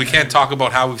name. We can't talk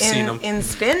about how we've seen him In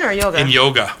spin or yoga? in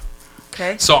yoga.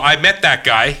 Okay. So I met that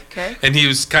guy, Okay. and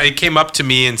he came up to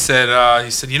me and said, I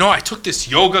took this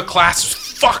yoga class, it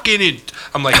was fucking it.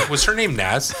 I'm like, was her name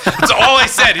Naz? That's all I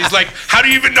said. He's like, how do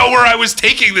you even know where I was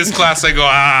taking this class? I go,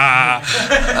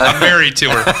 I'm married to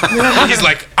her. He's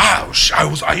like, I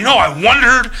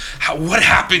wondered what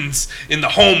happens in the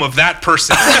home of that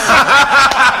person.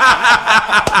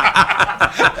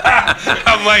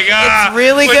 I'm like, It's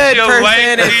really would good, you person. like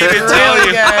me It's to tell really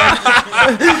you?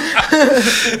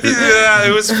 good. Yeah,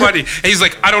 it was funny. And he's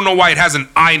like, I don't know why it has an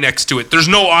I next to it. There's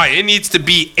no I. It needs to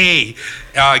be A.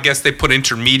 I guess they put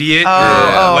intermediate,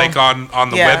 like on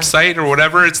the Yeah. website or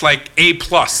whatever. It's like A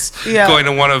plus Yeah. going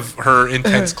to one of her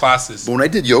intense classes. But when I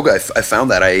did yoga, I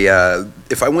found that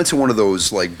if I went to one of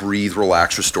those like breathe,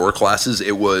 relax, restore classes,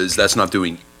 that's not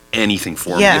doing anything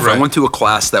for me. Yeah. If Right. I went to a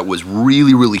class that was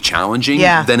really, really challenging,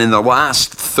 Yeah. then in the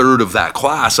last third of that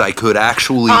class, I could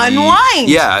actually Unwind.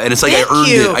 Yeah, and it's like Thank I earned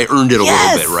you. it. I earned it a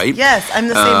Yes. little bit, right? Yes, I'm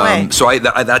the same way. So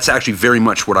that's actually very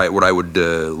much what I would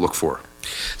look for.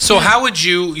 So how would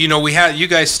you you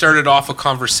guys started off a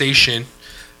conversation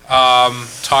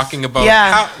talking about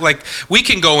Yeah. how, like, we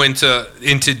can go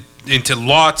into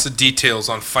lots of details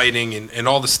on fighting and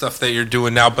all the stuff that you're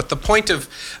doing now, but the point of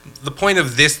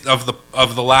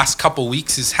the last couple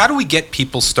weeks is, how do we get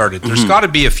people started? There's got to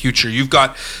be a future. You've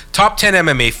got top 10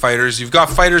 MMA fighters, you've got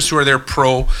fighters who are there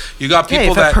pro, you got people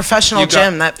you've got that professional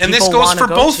gym that and this people goes wanna for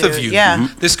go both to. of you. Yeah.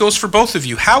 This goes for both of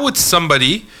you. How would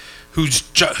somebody who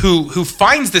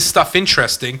finds this stuff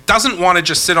interesting, doesn't want to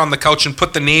just sit on the couch and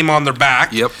put the name on their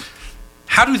back, Yep.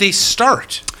 how do they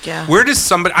start? Yeah. Where does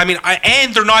somebody? I mean,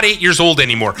 and they're not 8 years old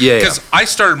anymore. Yeah, Because I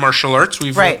started martial arts.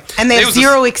 Right. And they have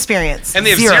zero experience. And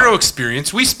they have zero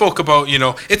experience. We spoke about,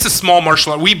 it's a small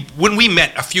martial art. When we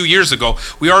met a few years ago,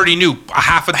 we already knew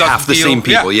half the same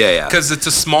people. Yeah. Because it's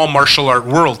a small martial art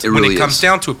world when really it comes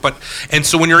down to it. And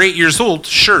so when you're 8 years old,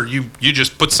 sure, you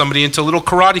just put somebody into a little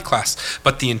karate class.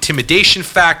 But the intimidation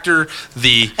factor,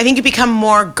 I think you become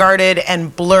more guarded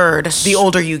and blurred the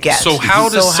older you get. So how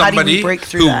does somebody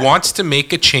who that? wants to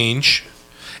make a change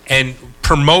and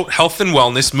promote health and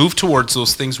wellness move towards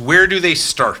those things? Where do they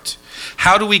start?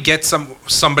 How do we get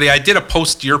somebody? I did a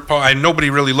post nobody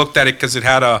really looked at it because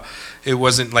it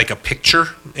wasn't like a picture,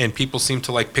 and people seem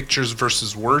to like pictures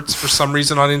versus words for some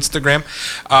reason on Instagram.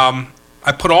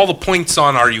 I put all the points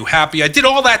on, are you happy? I did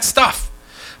all that stuff.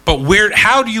 But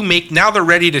how do you now they're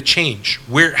ready to change?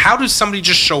 How does somebody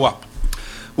just show up?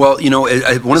 Well, one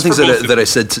of the things that I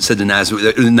said to Naz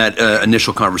in that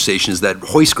initial conversation is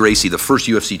that Royce Gracie, the first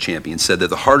UFC champion, said that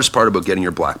the hardest part about getting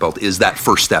your black belt is that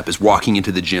first step, is walking into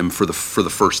the gym for the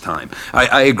first time.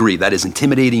 I agree. That is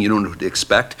intimidating. You don't know what to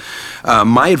expect.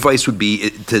 My advice would be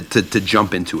to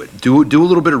jump into it. Do a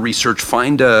little bit of research.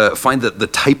 Find the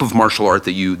type of martial art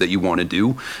that you want to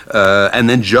do, and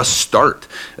then just start.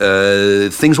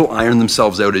 Things will iron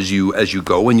themselves out as you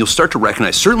go, and you'll start to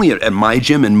recognize. Certainly at my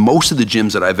gym and most of the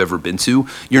gyms that I've ever been to,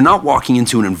 you're not walking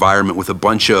into an environment with a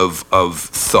bunch of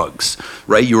thugs,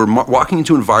 right? You're walking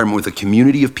into an environment with a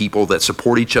community of people that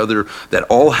support each other, that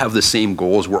all have the same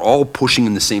goals. We're all pushing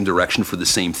in the same direction for the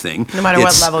same thing. No matter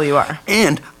what level you are.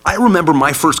 And I remember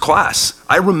my first class.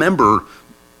 I remember,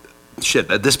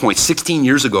 at this point, 16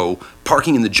 years ago,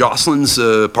 parking in the Jocelyn's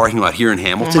parking lot here in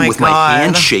Hamilton with my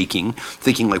hand shaking,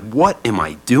 thinking, like, what am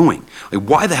I doing? Like,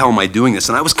 why the hell am I doing this?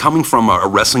 And I was coming from a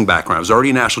wrestling background. I was already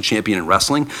a national champion in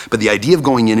wrestling, but the idea of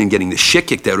going in and getting the shit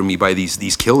kicked out of me by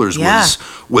these killers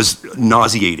was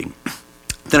nauseating.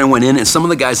 Then I went in, and some of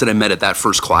the guys that I met at that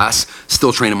first class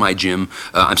still train at my gym.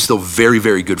 I'm still very,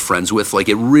 very good friends with. Like,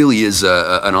 it really is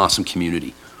an awesome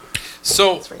community.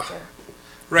 So...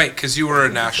 Right, because you were a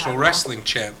national wrestling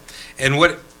champ,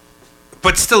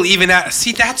 but still,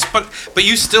 but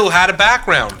you still had a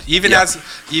background, even as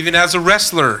a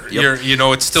wrestler.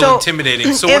 It's still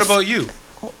intimidating. So what about you?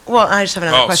 Well, I just have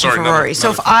another question for Rory.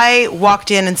 So if I walked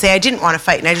in and say I didn't want to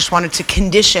fight and I just wanted to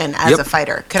condition as a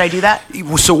fighter, could I do that?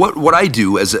 So what I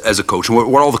do as a coach, and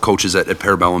what all the coaches at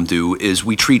Parabellum do, is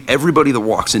we treat everybody that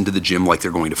walks into the gym like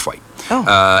they're going to fight. Cool.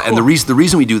 And the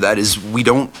reason we do that is we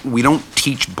don't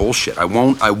teach bullshit. I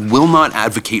will not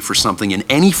advocate for something in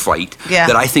any fight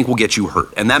that I think will get you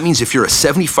hurt. And that means if you're a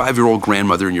 75-year-old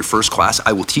grandmother in your first class,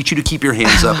 I will teach you to keep your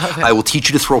hands up. I will teach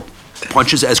you to throw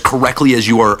punches as correctly as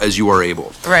you are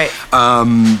able. Right.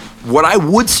 What I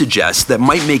would suggest that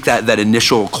might make that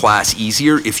initial class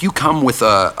easier, if you come with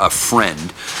a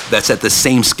friend that's at the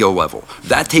same skill level,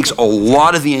 that takes a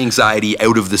lot of the anxiety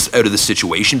out of the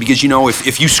situation, because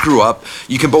if you screw up,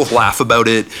 you can both laugh about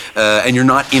it, and you're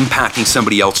not impacting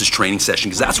somebody else's training session,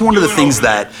 because that's one of the things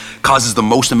that causes the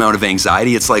most amount of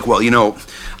anxiety. It's like, well,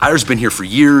 Ira's been here for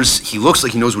years. He looks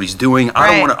like he knows what he's doing.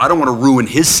 I don't want to ruin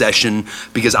his session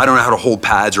because I don't know how to hold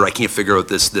pads or I can't figure out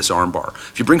this arm bar.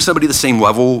 If you bring somebody the same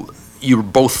level, you're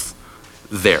both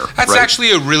there. That's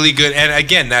actually a really good. And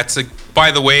again,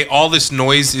 by the way, all this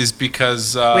noise is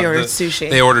because we ordered sushi.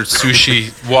 They ordered sushi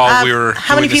while we were.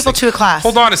 How many people to a class?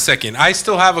 Hold on a second. I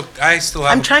still have.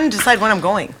 I'm trying to decide when I'm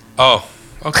going. Oh,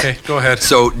 okay. Go ahead.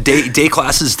 So day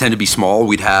classes tend to be small.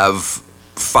 We'd have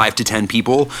 5 to 10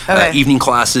 people. Okay. Evening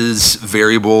classes,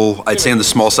 variable. I'd say on the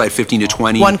small side, 15 to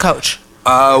 20. One coach.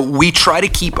 We try to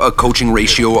keep a coaching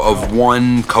ratio of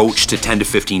one coach to 10 to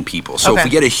 15 people. So if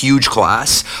we get a huge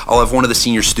class, I'll have one of the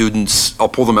senior students, I'll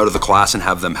pull them out of the class and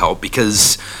have them help,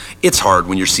 because it's hard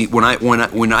when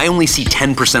when I only see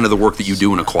 10% of the work that you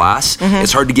do in a class.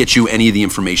 It's hard to get you any of the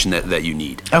information that you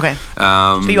need. Okay.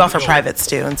 So you offer privates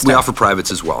too and stuff. We offer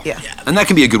privates as well. Yeah. And that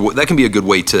can be a good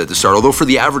way to start. Although for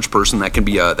the average person, that can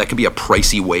be a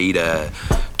pricey way to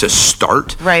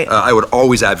start. Right. I would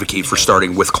always advocate for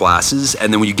starting with classes,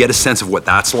 and then when you get a sense of what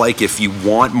that's like, if you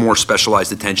want more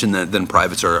specialized attention, then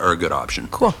privates are a good option.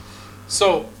 Cool.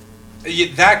 So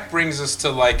that brings us to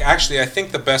actually, I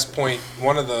think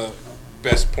one of the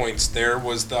best points there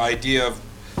was the idea of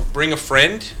bring a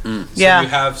friend. So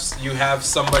you have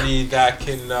somebody that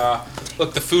can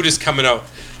look. The food is coming out.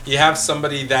 You have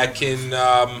somebody that can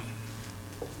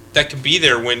be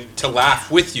there to laugh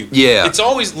with you. Yeah. It's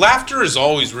always laughter is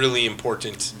always really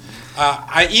important.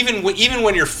 Even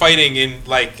when you're fighting and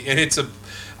it's a.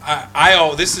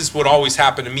 This is what always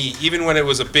happened to me. Even when it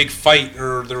was a big fight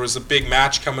or there was a big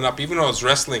match coming up, even when I was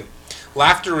wrestling,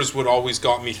 laughter was what always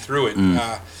got me through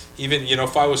it. Even,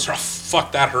 if I was,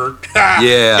 fuck, that hurt.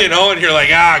 Yeah. And you're like,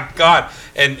 God.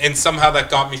 And somehow that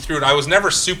got me through it. I was never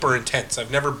super intense.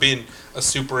 I've never been a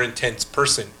super intense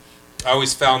person. I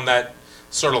always found that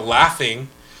sort of laughing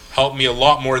helped me a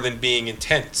lot more than being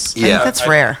intense. I think that's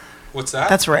rare. What's that?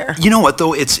 That's rare. You know what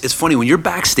though? It's funny when you're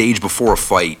backstage before a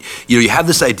fight. You have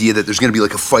this idea that there's going to be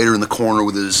like a fighter in the corner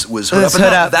with his hood up. His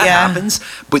hood up, that yeah. happens,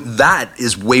 but that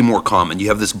is way more common. You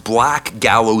have this black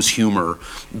gallows humor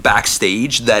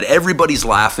backstage that everybody's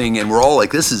laughing, and we're all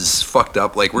like, "This is fucked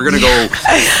up." Like we're gonna go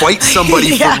fight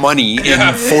somebody for money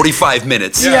in 45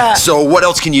 minutes. Yeah. So what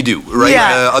else can you do, right?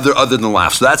 Yeah. Other than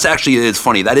laugh. So that's actually it's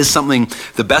funny. That is something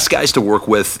the best guys to work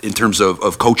with in terms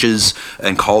of coaches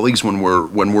and colleagues when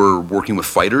we're working with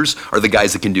fighters are the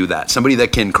guys that can do that. Somebody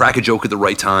that can crack a joke at the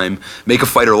right time, make a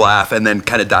fighter laugh, and then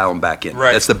kind of dial them back in.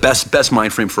 Right. That's the best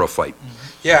mind frame for a fight.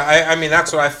 Yeah, I mean,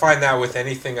 that's what I find that with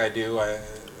anything I do. I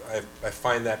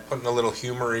find that putting a little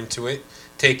humor into it,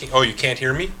 oh, you can't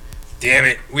hear me? Damn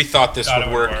it, we thought this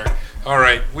would work. All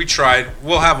right, we tried.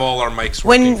 We'll have all our mics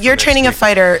working. When you're training a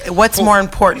fighter, what's more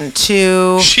important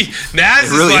to...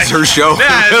 Naz It really is her show.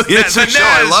 Naz, It's her the show.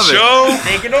 I Naz love it.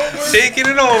 show. Taking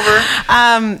it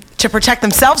over. to protect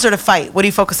themselves or to fight? What do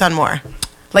you focus on more?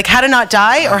 Like how to not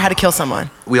die or how to kill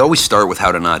someone? We always start with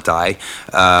how to not die.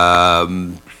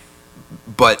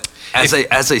 But as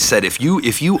I said, if you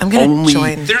I'm gonna only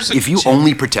join. if you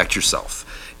only protect yourself,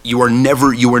 you are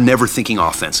never thinking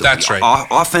offensively. That's right.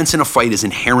 Offense in a fight is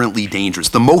inherently dangerous.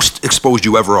 The most exposed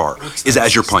you ever are is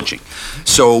as you're punching.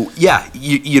 So yeah,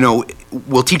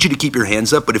 we'll teach you to keep your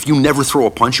hands up, but if you never throw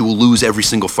a punch, you will lose every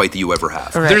single fight that you ever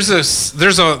have. Right. There's a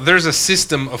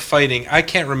system of fighting. I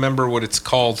can't remember what it's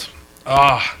called.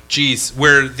 Geez,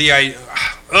 where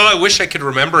I wish I could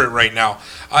remember it right now.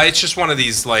 It's just one of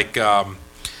these like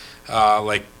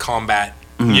combat.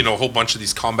 A whole bunch of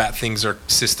these combat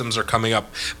systems are coming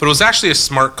up, but it was actually a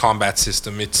smart combat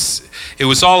system. It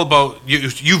was all about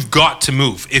you've got to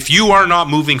move. If you are not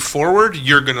moving forward,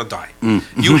 you're gonna die.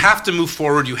 You have to move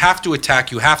forward. You have to attack.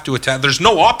 There's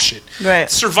no option. Right.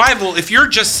 Survival. If you're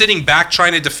just sitting back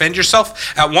trying to defend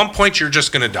yourself, at one point you're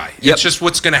just gonna die. Yep. It's just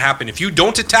what's gonna happen. If you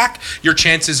don't attack, your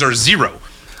chances are zero.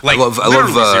 Like,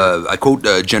 I quote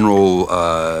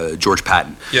General George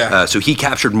Patton. Yeah. So he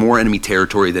captured more enemy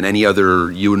territory than any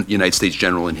other United States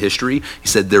general in history. He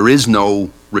said there is no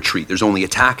retreat. There's only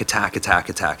attack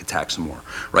some more.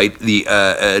 Right?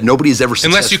 Nobody has ever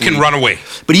unless you can run away.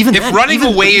 But even if running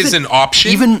away is an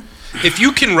option, if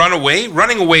you can run away,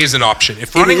 running away is an option.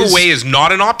 If running away is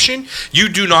not an option, you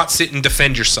do not sit and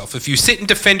defend yourself. If you sit and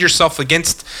defend yourself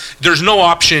there's no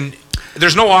option.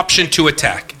 There's no option to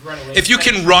attack. If you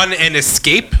can run and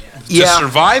escape to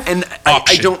survive, and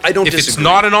option. I don't if disagree. it's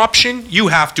not an option, you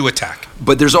have to attack.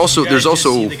 But there's also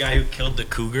see the guy who killed the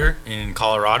cougar in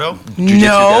Colorado. Jiu-jitsu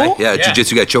No. guy. Yeah, Yeah.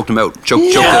 jiu-jitsu guy choked him out.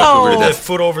 Choked the No. cougar to The death.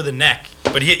 foot over the neck,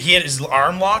 but he had his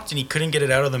arm locked and he couldn't get it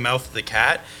out of the mouth of the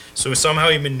cat. So somehow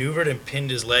he maneuvered and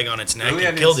pinned his leg on its neck Really? I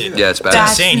and didn't killed see it. that. Yeah, it's bad.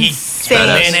 That's Insane. He insane.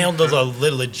 manhandled a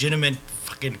legitimate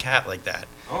fucking cat like that.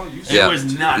 Oh, you Yeah, it was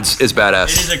nuts. it's badass.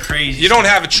 It is a crazy. You don't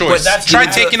have a choice. Try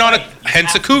taking on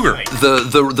hence a cougar.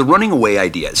 The running away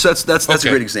idea. So that's Okay.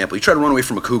 a great example. You try to run away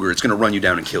from a cougar, it's going to run you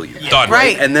down and kill you. Done.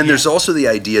 Right. And then there's also the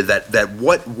idea that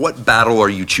what battle are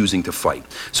you choosing to fight?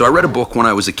 So I read a book when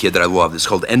I was a kid that I loved. It's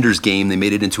called Ender's Game. They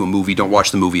made it into a movie. Don't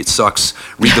watch the movie; it sucks.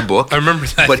 Read the book. I remember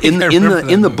that. But in I remember that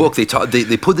the movie. book,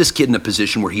 they put this kid in a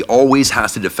position where he always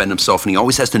has to defend himself, and he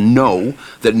always has to know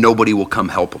that nobody will come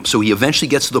help him. So he eventually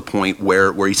gets to the point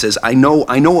where he says, I know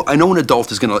an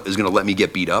adult is gonna let me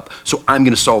get beat up, so I'm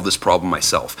gonna solve this problem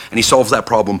myself. And he solves that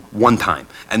problem one time,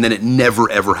 and then it never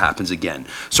ever happens again.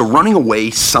 So running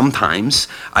away sometimes,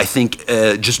 I think,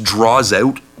 just draws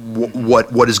out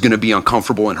what is going to be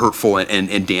uncomfortable and hurtful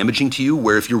and damaging to you.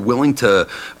 Where if you're willing to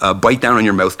bite down on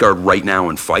your mouth guard right now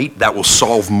and fight, that will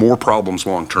solve more problems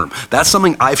long term. That's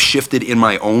something I've shifted in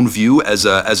my own view as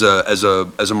a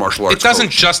martial arts. It doesn't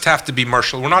coach. just have to be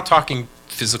martial. We're not talking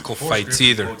physical fights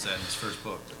either. Quotes that in his first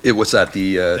book. What's that?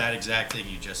 That exact thing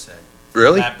you just said.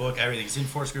 Really? That book, everything. It's in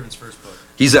Forrest Griffin's first book.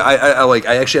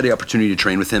 I actually had the opportunity to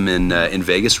train with him in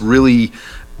Vegas. Really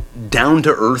down to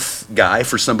earth guy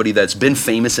for somebody that's been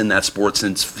famous in that sport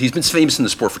since he's been famous in the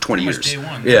sport for 20 Pretty years. much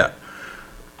day one. Yeah.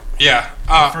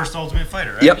 Yeah. First Ultimate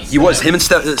Fighter, right? Yep, he was. Him and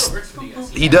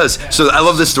he does. So I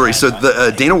love this story. So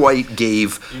Dana White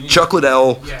gave Chuck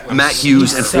Liddell, Matt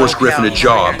Hughes, and Forrest Griffin a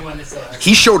job.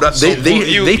 He showed up. They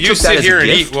you took sit that as here a and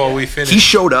gift. eat while we finish. He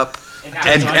showed up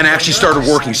and actually started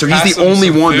working. So he's Pass the him only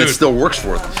some one that food. still works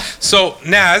for them. So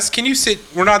Naz, can you sit?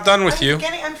 We're not done with you.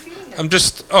 I'm feeding him. I'm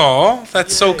just. Oh,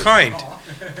 that's so kind.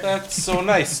 That's so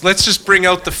nice. Let's just bring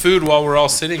out the food while we're all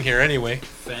sitting here anyway.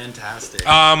 Fantastic.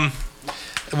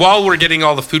 While we're getting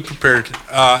all the food prepared,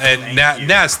 and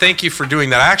Naz, thank you for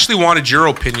doing that. I actually wanted your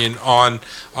opinion on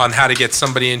how to get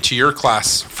somebody into your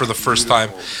class for the first time.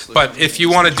 But if you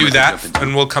want to do that,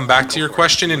 and we'll come back to your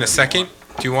question in a second.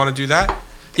 Do you want to do that?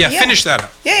 Yeah, finish that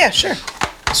up. Yeah, sure.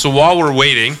 So while we're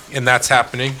waiting, and that's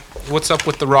happening, what's up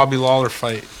with the Robbie Lawler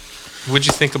fight? What'd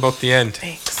you think about the end?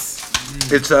 Thanks.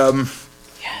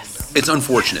 It's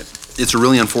unfortunate. It's a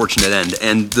really unfortunate end.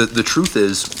 And the truth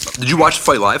is, did you watch the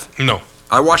fight live? No.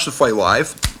 I watched the fight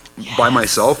live by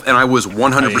myself, and I was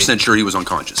 100% sure he was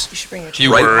unconscious. You should bring your You chair.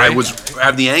 were, I right? was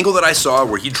at the angle that I saw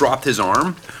where he dropped his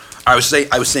arm. I was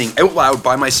saying out loud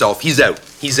by myself, he's out.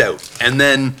 And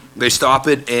then they stop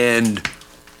it, and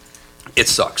it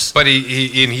sucks. But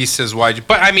he says why?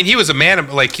 But I mean, he was a man.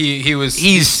 Like he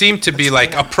seemed to be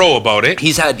like a pro about it.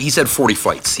 He's had 40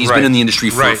 fights. He's Right. been in the industry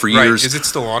for Right. years. Is it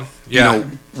still on? Yeah. You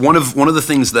know, one of the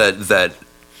things that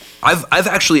I've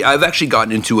actually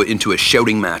gotten into a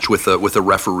shouting match with a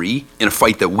referee in a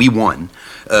fight that we won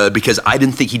because I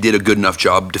didn't think he did a good enough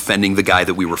job defending the guy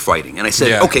that we were fighting. And I said,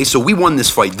 Yeah. okay, so we won this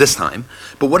fight this time,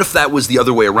 but what if that was the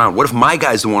other way around? What if my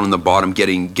guy's the one on the bottom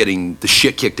getting the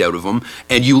shit kicked out of him,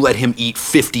 and you let him eat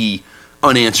 50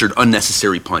 unanswered,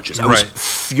 unnecessary punches? I was Right.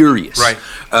 furious. Right.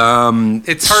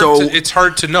 It's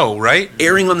hard to know, right?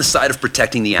 Erring on the side of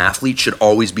protecting the athlete should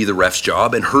always be the ref's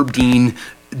job, and Herb Dean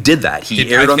did that. He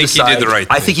erred on the side. I think he did the right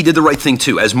I thing. think he did the right thing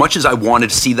too. As much as I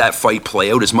wanted to see that fight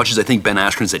play out, as much as I think Ben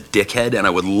Askren's a dickhead, and I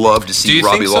would love to Do see you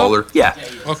Robbie think so? Lawler. Yeah,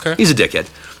 Okay. he's a dickhead.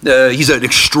 He's an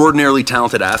extraordinarily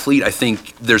talented athlete. I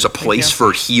think there's a place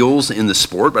for heels in the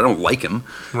sport, but I don't like him.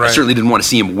 Right. I certainly didn't want to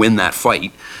see him win that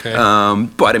fight. Okay.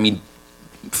 But I mean,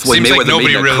 Floyd Seems Mayweather like nobody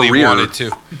made a really career. wanted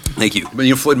to. Thank you. But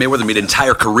Floyd Mayweather made an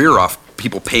entire career off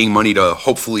people paying money to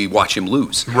hopefully watch him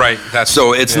lose. Right.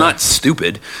 So it's not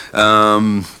stupid. But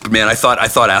man, I thought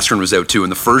Askren was out too.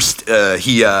 In the first,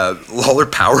 Lawler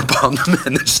powerbombed him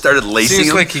and then started lacing Seems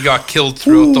him. like he got killed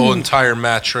throughout the whole entire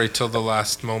match, right till the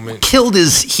last moment. Killed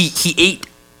his. He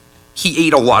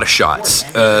ate a lot of shots.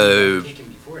 Taken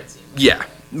before it seems. Yeah,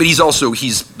 but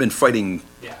he's been fighting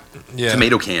Yeah.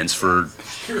 tomato cans for.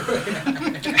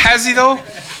 Has he though?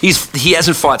 He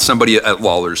hasn't fought somebody at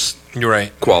Lawler's You're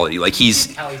right. quality. Like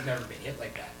he's How he's never been hit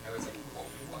like that. I was like,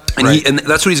 what? and Right. and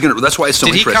that's what he's gonna. That's why it's so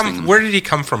Did he interesting. come? Where did he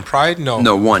come from? Pride? No.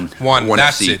 No, one. One.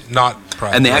 That's FC. it. Not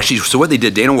Pride. And they right. actually, so what they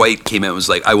did, Dana White came out and was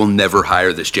like, I will never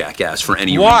hire this jackass for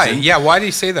any Why? reason. Yeah. Why did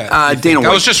he say that? you Dana think? I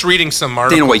White- was just reading some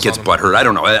articles. Dana White gets on him. butthurt. I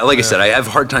don't know. Like I said, I have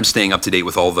a hard time staying up to date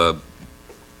with all the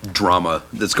drama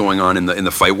that's going on in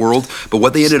the fight world. But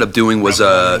what they ended up doing was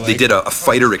they did a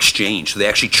fighter exchange. So they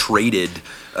actually traded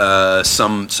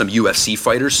some UFC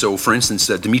fighters. So for instance,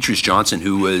 Demetrius Johnson,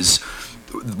 who was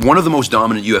one of the most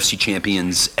dominant UFC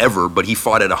champions ever, but he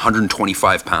fought at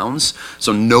 125 pounds,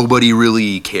 so nobody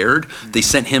really cared. They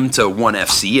sent him to ONE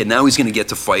FC, and now he's going to get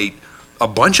to fight a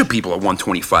bunch of people at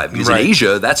 125 because Right. in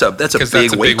Asia that's a 'Cause big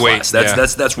that's a weight big weight, class. That's yeah.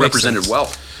 that's Makes represented sense.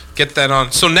 well. Get that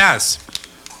on. So Naz,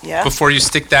 Yeah. before you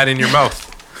stick that in your mouth.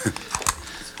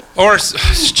 Or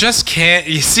just can't.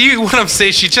 You see what I'm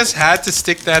saying? She just had to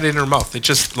stick that in her mouth. It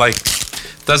just like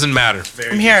doesn't matter.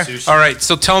 Very I'm good here. sushi. All right.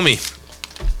 So tell me,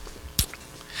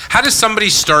 how does somebody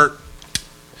start?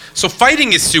 So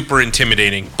fighting is super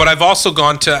intimidating, but I've also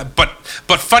gone to but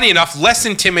funny enough, less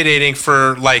intimidating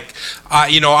for like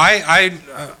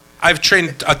I've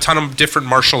trained a ton of different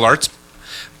martial arts,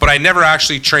 but I never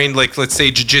actually trained like let's say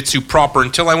jiu-jitsu proper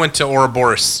until I went to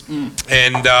Ouroboros.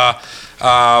 And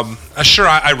sure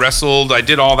I wrestled, I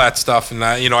did all that stuff, and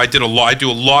I do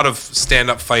a lot of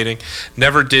stand-up fighting.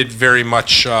 Never did very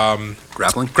much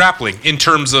grappling in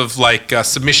terms of like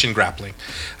submission grappling,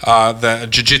 the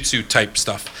jiu-jitsu type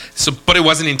stuff. So, but it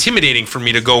wasn't intimidating for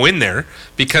me to go in there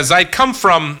because I've come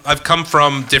from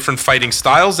different fighting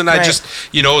styles, and I Right. just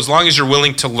as long as you're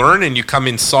willing to learn and you come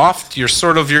in soft, you're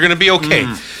going to be okay.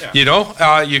 You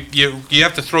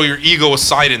have to throw your ego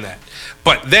aside in that.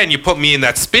 But then you put me in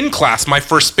that spin class, my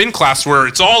first spin class, where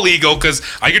it's all ego because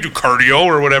I could do cardio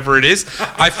or whatever it is.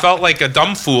 I felt like a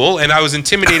dumb fool, and I was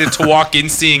intimidated to walk in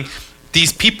seeing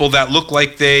these people that looked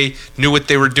like they knew what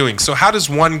they were doing. So how does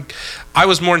one? I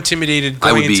was more intimidated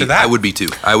going into that. I would be too.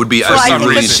 I would be. Well, I I'm think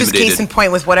really that's just intimidated. case in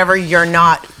point with whatever you're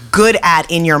not good at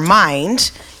in your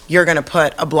mind, you're going to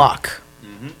put a block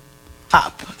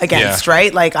up against, Yeah.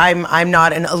 right? Like I'm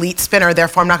not an elite spinner,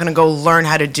 therefore I'm not going to go learn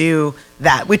how to do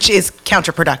that, which is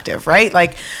counterproductive, right?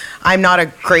 Like I'm not a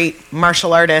great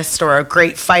martial artist or a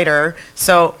great fighter,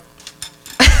 so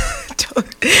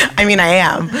I mean, I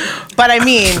am. But I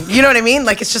mean, you know what I mean?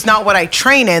 Like, it's just not what I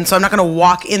train in, so I'm not going to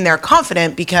walk in there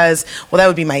confident because, well, that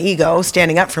would be my ego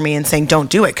standing up for me and saying, don't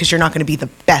do it because you're not going to be the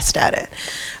best at it.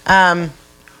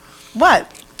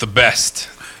 What? The best.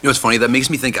 You know, it's funny. That makes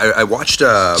me think. I watched.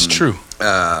 It's true.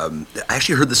 I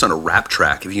actually heard this on a rap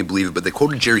track, if you can believe it. But they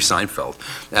quoted Jerry Seinfeld,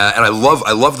 and I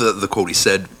love the quote. He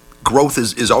said, "Growth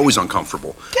is always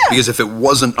uncomfortable because if it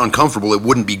wasn't uncomfortable, it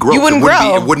wouldn't be growth. You wouldn't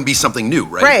grow. It wouldn't be something new,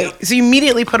 right? Right. So you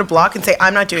immediately put a block and say,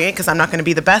 I'm not doing it because I'm not going to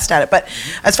be the best at it. But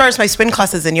as far as my spin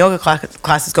classes and yoga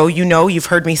classes go, you know, you've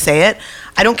heard me say it.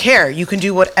 I don't care. You can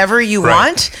do whatever you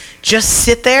want. Just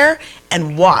sit there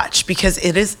and watch because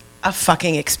it is a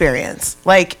fucking experience.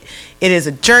 Like, it is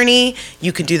a journey.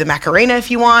 You can do the Macarena if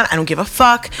you want. I don't give a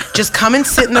fuck. Just come and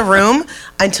sit in the room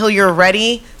until you're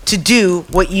ready to do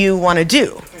what you want to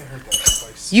do.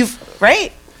 You've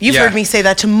heard me say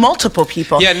that to multiple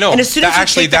people. Yeah, no. And as soon as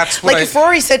you take that's what if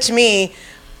Rory said to me,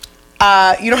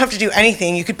 you don't have to do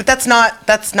anything. You could, but that's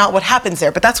not what happens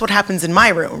there. But that's what happens in my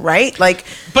room, right? Like,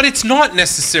 but it's not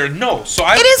necessary. No. So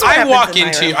It is what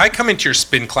happens I come into your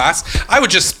spin class. I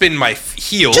would just spin my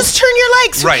heels. just turn your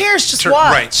legs. Who cares? Just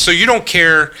watch. Right. So you don't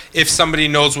care if somebody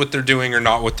knows what they're doing or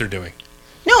not what they're doing.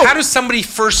 No. How does somebody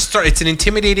first start? It's an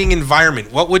intimidating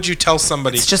environment. What would you tell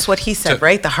somebody? It's just what he said,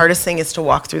 right? The hardest thing is to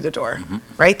walk through the door,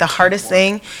 right? The hardest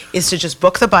thing is to just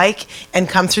book the bike and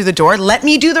come through the door. Let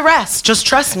me do the rest. Just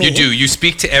trust me. You do. You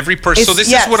speak to every person. So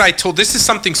this is what I told. This is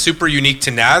something super unique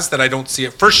to Naz that I don't see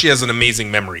at first. She has an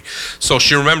amazing memory. So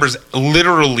she remembers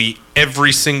literally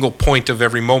every single point of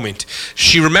every moment.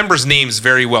 She remembers names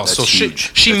very well. That's so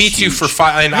huge. she meets you for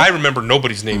 5, and I remember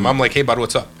nobody's name. I'm like, hey, bud,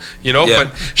 what's up? You know,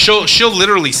 but she'll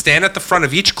literally stand at the front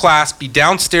of each class, be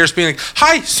downstairs, being like,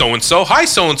 hi, so and so, hi,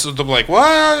 so and so. They'll be like,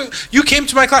 what? You came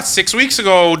to my class 6 weeks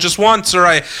ago, just once, or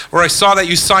I saw that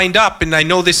you signed up, and I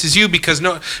know this is you because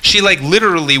she like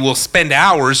literally will spend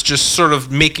hours just sort of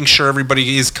making sure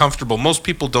everybody is comfortable. Most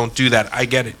people don't do that. I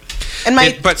get it. And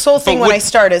my sole thing when I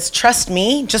start is trust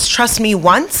me. Just trust me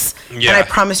once, and I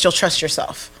promise you'll trust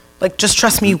yourself. Like, just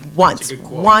trust me once,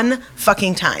 one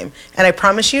fucking time, and I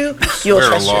promise you, you'll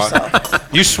trust yourself.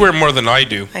 You swear more than I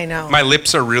do. I know. My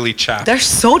lips are really chapped. They're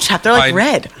so chapped. They're like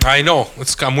red. I know.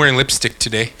 I'm wearing lipstick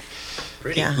today.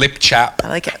 Yeah. Lip chap. I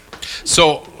like it.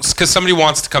 So, because somebody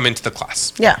wants to come into the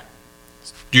class. Yeah.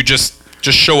 You just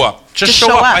show up. Just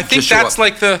show up. I think that's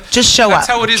like the. Just show that's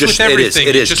up. how it is with everything.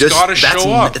 It is. You just gotta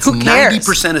show up. It's Who cares?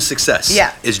 90% of success.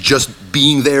 Yeah. Is just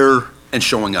being there and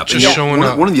showing up. Just showing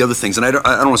up. One of the other things, and I don't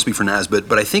want to speak for Naz,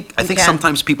 but I think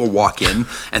sometimes people walk in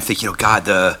and think, God,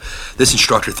 this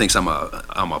instructor thinks I'm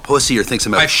a pussy or thinks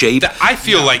I'm out of shape. I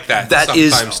feel like that. That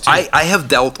sometimes is, too. I have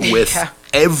dealt with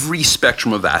every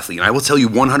spectrum of athlete, and I will tell you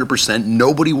 100%,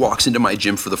 nobody walks into my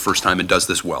gym for the first time and does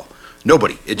this well.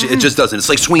 Nobody. It just doesn't. It's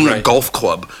like swinging a golf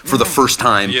club for the first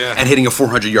time and hitting a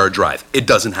 400-yard drive. It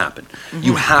doesn't happen.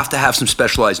 You have to have some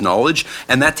specialized knowledge,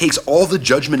 and that takes all the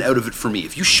judgment out of it for me.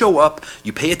 If you show up,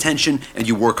 you pay attention, and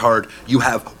you work hard, you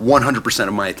have 100%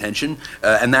 of my attention,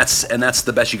 and that's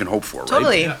the best you can hope for, right?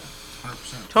 Totally. Yeah.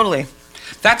 100%. Totally.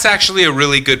 That's actually a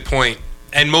really good point,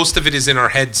 and most of it is in our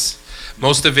heads.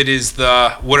 Most of it is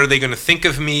what are they going to think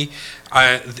of me?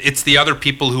 It's the other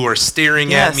people who are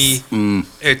staring at me.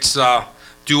 It's am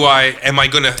I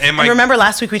going to? Remember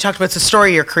last week we talked about it's a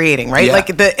story you're creating, right? Yeah. Like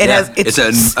it's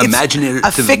an imaginative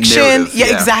a fiction. narrative. Yeah,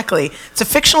 exactly. It's a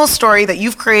fictional story that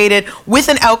you've created with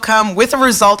an outcome, with a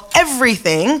result,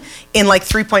 everything in like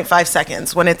 3.5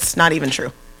 seconds when it's not even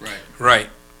true. Right.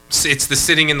 It's the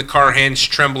sitting in the car, hands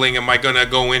trembling. Am I going to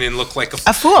go in and look like a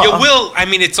fool? You will. I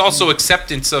mean, it's also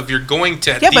acceptance of you're going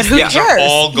to. Yeah, but who these things cares? are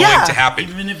all going to happen.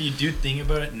 Even if you do think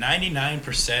about it,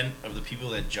 99% of the people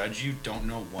that judge you don't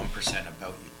know 1% about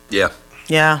you. Yeah.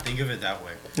 Yeah. Think of it that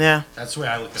way. Yeah. That's the way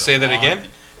I look at it. Say that again?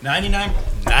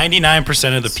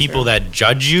 99% of the people that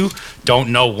judge you don't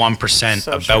know 1%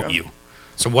 about you.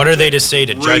 So what are they to say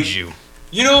to judge you?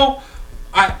 You know,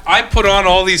 I put on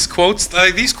all these quotes.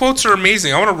 These quotes are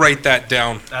amazing. I want to write that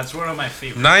down. That's one of my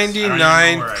favorites.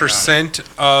 99%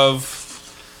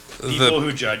 of people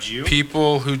who judge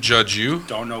you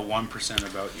don't know 1%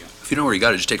 about you. If you know where you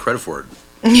got it, just take credit for it.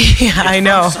 Yeah, I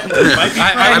know.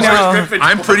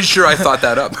 I'm pretty sure I thought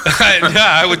that up.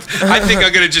 I think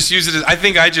I'm gonna just use it. I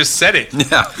think I just said it.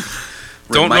 Yeah.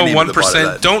 Don't know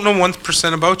 1%. Don't know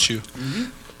 1% about you.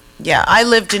 Yeah, I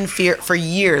lived in fear for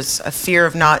years, a fear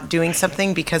of not doing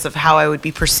something because of how I would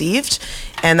be perceived,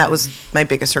 and that was my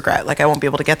biggest regret. Like, I won't be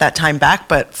able to get that time back,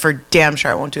 but for damn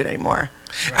sure I won't do it anymore.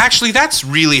 Actually, that's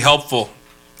really helpful.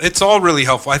 It's all really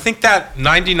helpful. I think that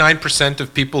 99%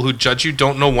 of people who judge you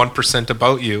don't know 1%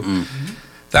 about you.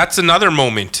 That's another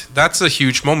moment. That's a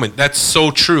huge moment. That's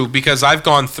so true because I've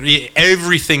gone through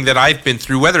everything that I've been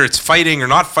through, whether it's fighting or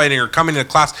not fighting or coming to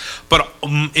class, but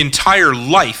entire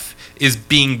life is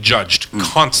being judged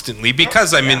constantly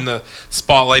because I'm in the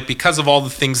spotlight, because of all the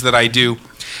things that I do.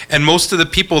 And most of the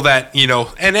people that,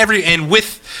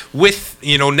 with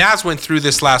Naz went through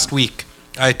this last week.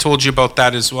 I told you about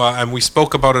that as well, and we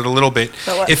spoke about it a little bit.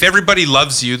 If everybody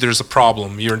loves you, there's a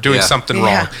problem. You're doing something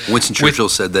wrong. Winston Churchill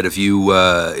said that if you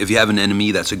have an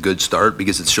enemy, that's a good start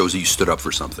because it shows that you stood up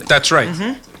for something. That's right.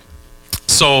 Mm-hmm.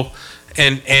 So,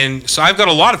 and so I've got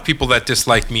a lot of people that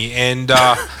dislike me, and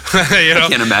I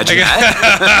can't imagine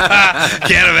that.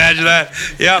 Can't imagine that.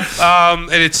 Yeah.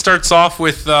 And it starts off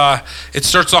with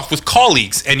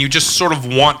colleagues, and you just sort of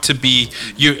want to be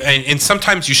and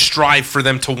sometimes you strive for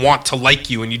them to want to like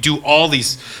you, and you do all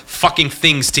these fucking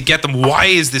things to get them. Why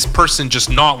is this person just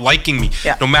not liking me,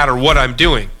 no matter what I'm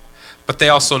doing? But they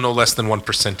also know less than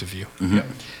 1% of you. Mm-hmm.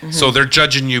 Mm-hmm. So they're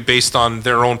judging you based on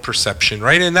their own perception,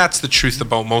 right? And that's the truth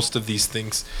about most of these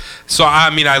things. So, I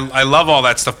mean, I love all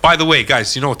that stuff. By the way,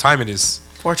 guys, you know what time it is?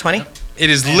 4:20? It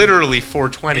is literally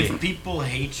 4:20. If people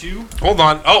hate you... Hold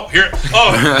on. Oh, here.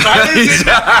 Oh, Tyler's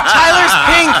Tyler's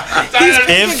pink. He's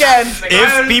pink again.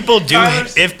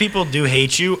 If people do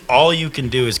hate you, all you can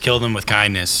do is kill them with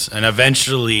kindness, and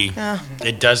eventually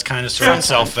it does kind of sort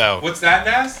itself out. What's that,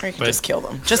 Naz? Or you can just kill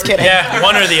them. Just kidding. Yeah,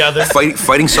 one or the other.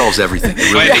 Fighting solves everything.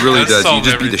 It really does. You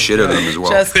just beat the shit out of them as well.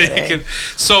 Just kidding.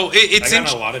 So it's I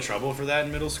got in a lot of trouble for that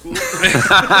in middle school.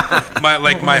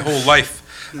 my whole life.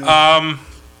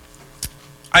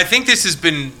 I think this has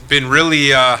been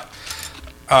really,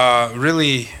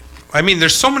 really. I mean,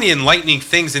 there's so many enlightening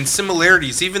things and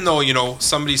similarities. Even though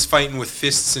somebody's fighting with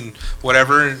fists and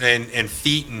whatever, and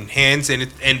feet and hands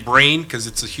and brain, because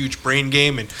it's a huge brain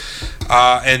game,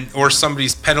 or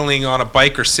somebody's pedaling on a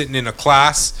bike or sitting in a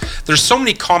class. There's so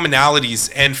many commonalities,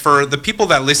 and for the people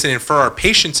that listen, and for our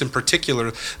patients in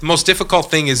particular, the most difficult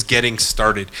thing is getting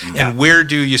started. And where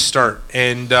do you start?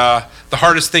 And the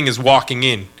hardest thing is walking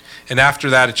in. And after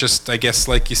that, it just, I guess,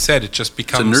 like you said, it just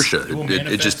becomes inertia.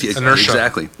 It just inertia.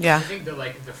 Exactly. Yeah. I think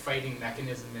the fighting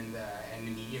mechanism and the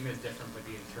medium is different, but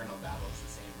the internal battle is the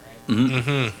same, right?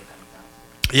 Mm-hmm.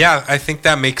 Yeah, I think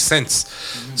that makes sense.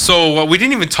 So we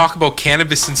didn't even talk about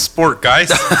cannabis in sport,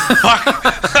 guys.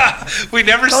 We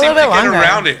never seem to get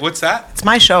around it. What's that? It's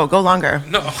my show. Go longer.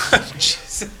 No.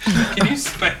 Jeez. Can you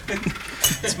spend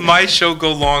It's my show.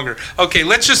 Go longer. Okay,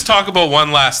 let's just talk about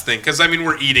one last thing, because I mean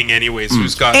we're eating anyways.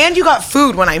 Who's got? And you got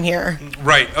food when I'm here.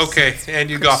 Right. Okay. And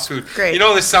you got food. Great.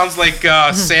 This sounds like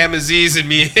Sam Aziz and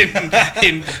me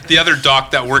in the other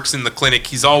doc that works in the clinic.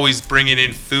 He's always bringing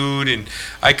in food, and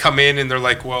I come in and they're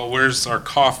like, "Well, where's our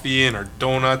coffee and our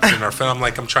donuts and our?" I'm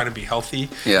like, "I'm trying to be healthy."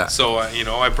 Yeah. So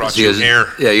I brought you air.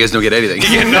 Yeah, you guys don't get anything. You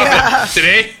get nothing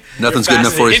today. Nothing's good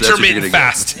enough for you. So Intermittent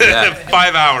fast. Yeah.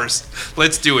 5 hours.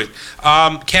 Let's do it.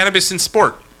 Cannabis in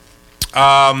sport.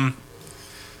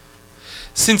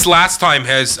 Since last time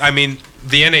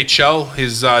the NHL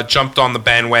has jumped on the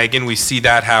bandwagon. We see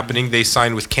that happening. They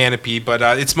signed with Canopy, but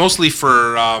it's mostly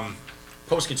for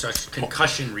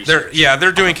Post-concussion research.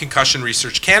 They're doing concussion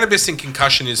research. Cannabis and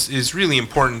concussion is really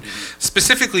important,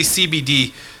 specifically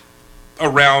CBD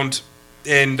around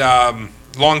and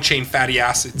long chain fatty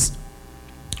acids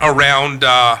around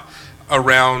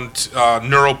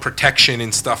neuroprotection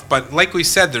and stuff. But like we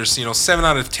said, there's 7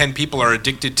 out of 10 people are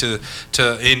addicted to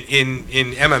in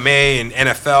MMA and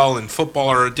NFL and football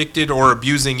are addicted or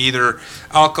abusing either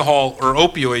alcohol or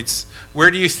opioids.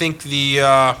 Where do you think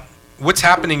what's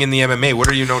happening in the MMA? What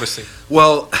are you noticing?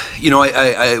 Well,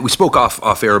 we spoke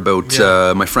off air about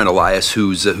my friend Elias,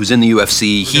 who's in the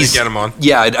UFC. He's get him on.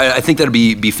 Yeah, I think that'd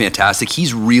be fantastic.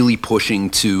 He's really pushing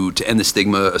to end the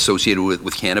stigma associated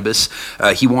with cannabis.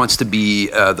 He wants to be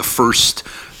the first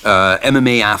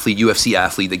MMA athlete, UFC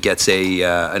athlete that gets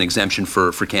an exemption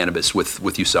for cannabis with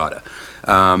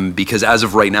USADA. Because as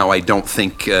of right now, I don't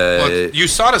think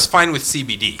USADA's fine with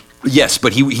CBD. Yes,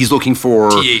 but he's looking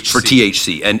for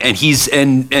THC,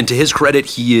 and to his credit,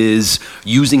 he is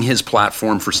using his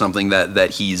platform for something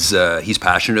that he's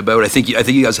passionate about. I think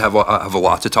you guys have a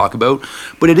lot to talk about,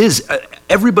 but it is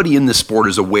everybody in this sport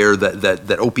is aware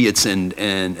that opiates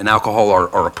and alcohol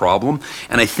are a problem,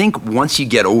 and I think once you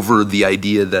get over the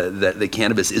idea that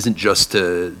cannabis isn't just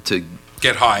to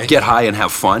get high and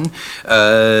have fun,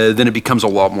 then it becomes a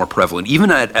lot more prevalent. Even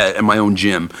at my own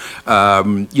gym,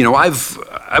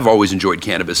 I've always enjoyed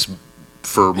cannabis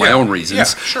for my Yeah, own reasons. yeah,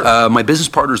 sure. My business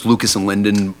partners, Lucas and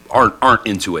Lyndon, aren't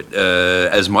into it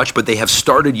as much, but they have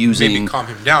started using. Maybe calm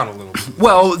him down a little bit.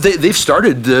 Well, they've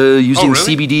started using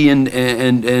really? CBD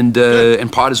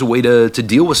and pot as a way to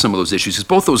deal with some of those issues. Because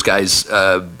both those guys,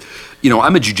 I'm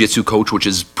a jiu-jitsu coach, which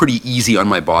is pretty easy on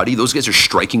my body. Those guys are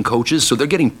striking coaches, so they're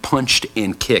getting punched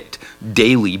and kicked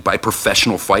daily by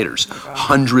professional fighters,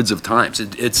 hundreds of times.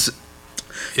 It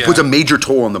puts a major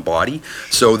toll on the body.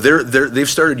 So they've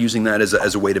started using that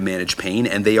as a way to manage pain,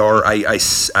 and they are.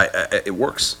 It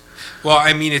works. Well,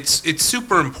 I mean, it's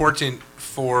super important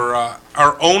for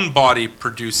our own body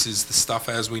produces the stuff,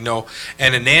 as we know,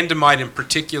 and anandamide in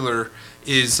particular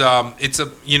is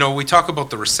we talk about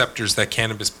the receptors that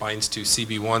cannabis binds to,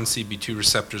 CB1, CB2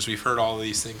 receptors. We've heard all of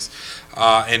these things,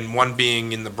 and one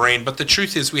being in the brain. But the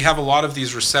truth is, we have a lot of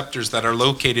these receptors that are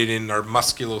located in our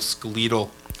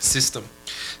musculoskeletal system,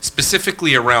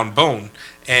 specifically around bone.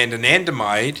 And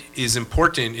anandamide is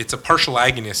important. It's a partial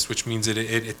agonist, which means it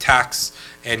attacks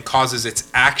and causes its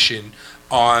action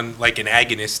on, like an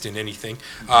agonist in anything,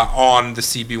 on the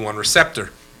CB1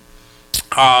 receptor.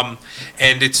 And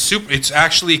it's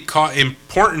actually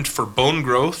important for bone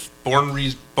growth, bone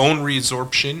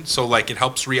resorption. So like it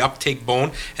helps reuptake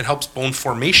bone and helps bone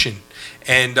formation.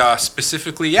 And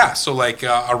specifically, so like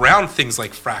around things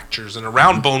like fractures and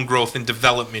around bone growth and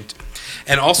development,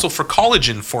 and also for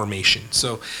collagen formation.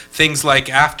 So things like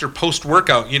after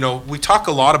post-workout, we talk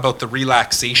a lot about the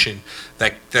relaxation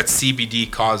that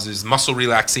CBD causes, muscle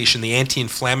relaxation, the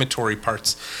anti-inflammatory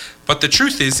parts. But the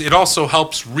truth is, it also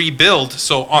helps rebuild.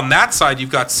 So on that side,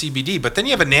 you've got CBD, but then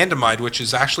you have anandamide, which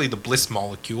is actually the bliss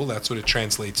molecule. That's what it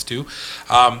translates to.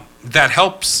 That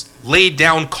helps lay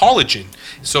down collagen.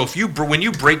 So when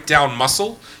you break down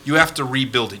muscle, you have to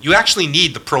rebuild it. You actually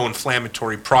need the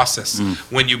pro-inflammatory process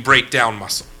when you break down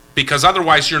muscle, because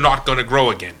otherwise you're not going to grow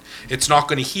again. It's not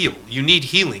going to heal. You need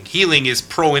healing. Healing is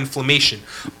pro-inflammation.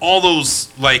 All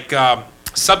those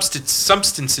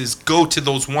substances go to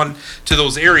those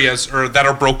areas that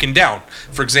are broken down.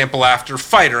 For example, after a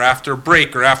fight or after a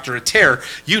break or after a tear,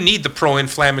 you need the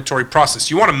pro-inflammatory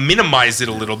process. You want to minimize it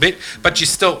a little bit, but you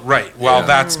still Well,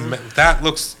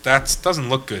 that doesn't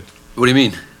look good. What do you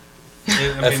mean?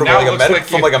 From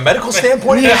like a medical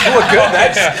standpoint, it doesn't look good.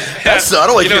 That's I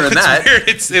don't like hearing that. Weird.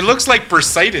 It looks like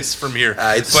bursitis from here.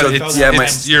 The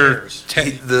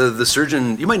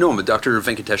surgeon, you might know him, Dr.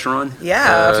 Venkateswaran.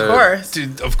 Yeah, of course.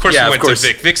 Dude, of course, went to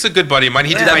Vic. Vic's a good buddy of mine.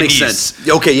 He did that my makes knees. sense.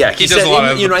 Okay, yeah. He does a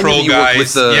lot of the pro guys.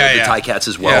 With the Thai cats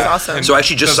as well. Yeah. That's awesome. So I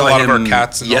actually just Does a saw lot of our him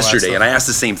cats and all that yesterday, stuff. and I asked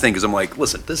the same thing because I'm like,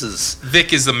 listen, this is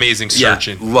Vic is an amazing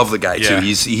surgeon. love the guy too.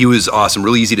 Yeah. He was awesome,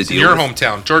 really easy to deal Your with.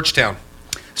 hometown, Georgetown.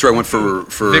 So I went for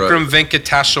Vikram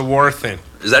Venkateswaran.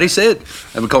 Is that how you say it?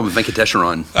 I would call him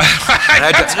Venkateswaran. I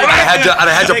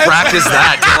had to practice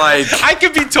that. I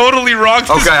could be totally wrong.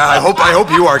 Okay, I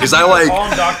hope you are, because I like. Call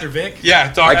him Dr. Vic.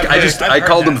 Yeah, Dr. I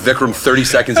called him Vikram 30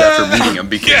 seconds after meeting him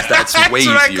because that's way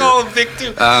easier. That's what I call him, Vic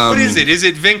too. What is it? Is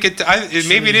it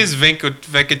maybe it is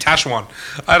Venkateswaran.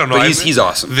 I don't know. But he's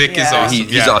awesome. Vic is awesome.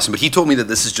 He's awesome. But he told me that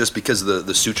this is just because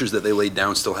the sutures that they laid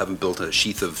down still haven't built a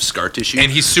sheath of scar tissue.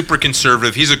 And he's super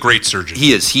conservative. He's a great surgeon.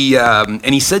 He is.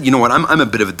 And he said, you know what? I'm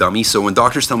a bit of a dummy. So when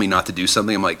doctors tell me not to do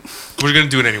something, I'm like, we're gonna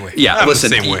do it anyway. Yeah, I'm listen.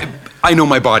 the same way. I know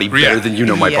my body better than you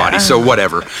know my body, so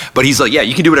whatever. But he's like, yeah,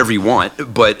 you can do whatever you want,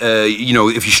 but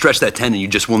if you stretch that tendon, you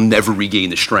just will never regain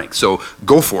the strength. So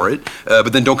go for it,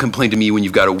 but then don't complain to me when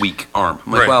you've got a weak arm.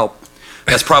 I'm like, well,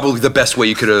 that's probably the best way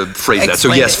you could have phrased that.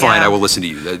 So yes, fine, I will listen to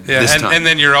you this time. And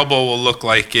then your elbow will look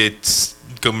like it's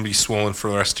going to be swollen for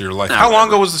the rest of your life. How long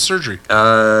ago was the surgery?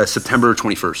 September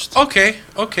 21st.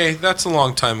 Okay, that's a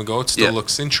long time ago. It still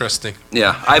looks interesting.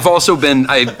 Yeah, I've also been.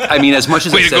 I mean, as much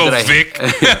as I said that Vic.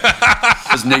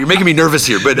 You're making me nervous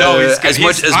here, but as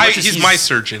much as he's my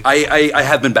surgeon. I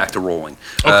have been back to rolling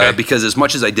because as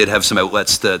much as I did have some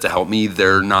outlets to help me,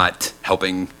 they're not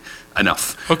helping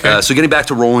enough. Okay. So getting back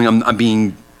to rolling, I'm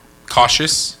being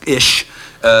cautious-ish.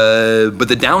 But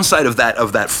the downside of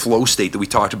that flow state that we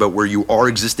talked about, where you are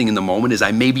existing in the moment, is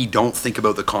I maybe don't think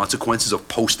about the consequences of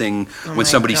posting when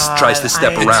somebody tries to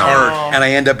step around, and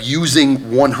I end up using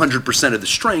 100% of the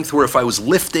strength. Where if I was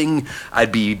lifting,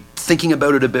 I'd be thinking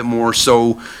about it a bit more.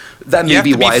 So that may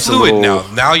be why it's a little.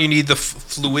 Now you need the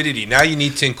fluidity. Now you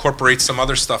need to incorporate some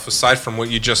other stuff aside from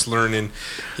what you just learned, and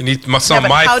you need some of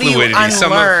my fluidity.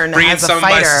 Bringing some of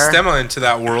my systema into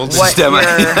that world.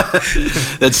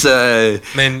 That's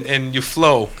and you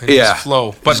flow. Just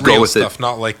flow, but just real go with stuff, it.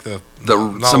 not like the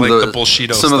Some like of the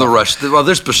Bullshido some of the stuff. rush. Well,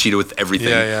 there's Bushido with everything.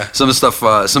 Yeah. Some of the stuff,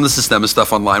 some of the Sistema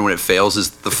stuff online when it fails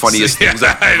is the funniest things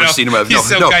I've I ever know. seen him have. He's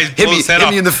some guy's hit blows me, head hit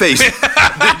off. me in the face.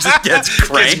 It just gets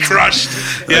cranked. Gets crushed.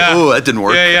 Like, Yeah. oh, that didn't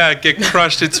work. Yeah, get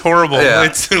crushed. It's horrible. Yeah.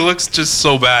 It looks just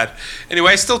so bad.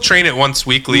 Anyway, I still train it once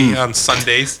weekly on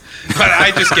Sundays. But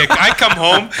I come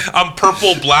home, I'm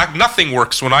purple, black. Nothing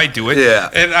works when I do it. Yeah.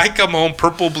 And I come home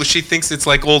purple, she thinks it's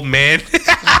like old man.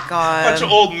 God. Bunch of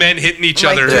old men hitting each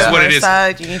Like, other yeah. is what it is.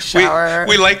 You need to We,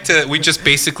 shower. we just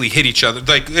basically hit each other.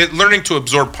 Like learning to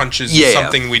absorb punches Yeah. is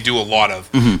something we do a lot of.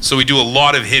 So we do a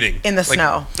lot of hitting. In the Like,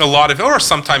 snow. A lot of, or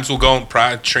sometimes we'll go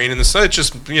and train in the sun. It's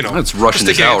just, It's Russian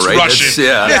just as hell, it's right? Russian. It's-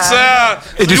 yeah.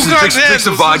 It's, It just you guys drink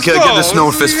some let's vodka, go. get in the snow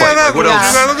and fist fight. Like, what You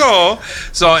else? gotta go.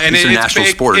 So, and It's a national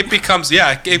sport. it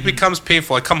becomes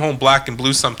painful. I come home black and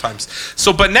blue sometimes.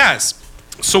 So, but Naz,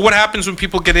 so what happens when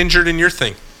people get injured in your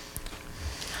thing?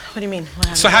 What do you mean?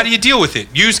 What So how do you deal with it?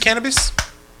 Use cannabis?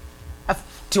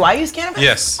 Do I use cannabis?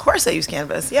 Yes. Of course I use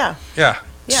cannabis. Yeah. Yeah.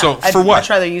 Yeah. So I'd for what? much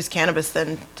rather use cannabis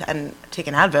than and take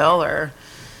an Advil or,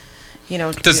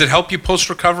 Does it help you post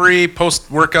recovery, post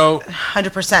workout?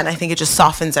 100%. I think it just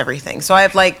softens everything. So I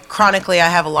have chronically, I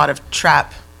have a lot of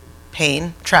trap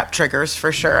triggers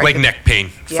for sure. Like neck pain,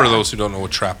 for Yeah. those who don't know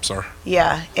what traps are.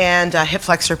 Yeah, and hip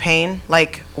flexor pain,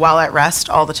 while at rest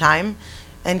all the time.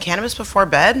 And cannabis before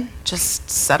bed just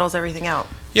settles everything out.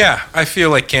 Yeah, I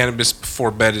feel like cannabis before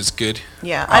bed is good.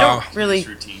 Yeah, I don't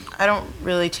routine. I don't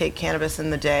really take cannabis in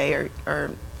the day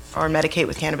or medicate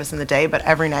with cannabis in the day, but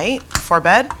every night before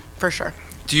bed, for sure.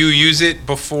 Do you use it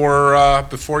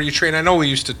before you train? I know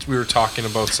we were talking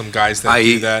about some guys that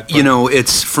do that. but-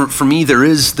 It's for me. There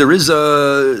is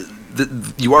a.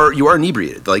 You are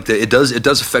inebriated. It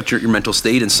does affect your mental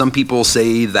state, and some people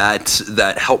say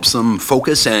that helps them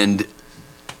focus, and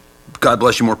God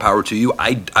bless you, more power to you.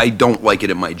 I don't like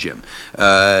it at my gym.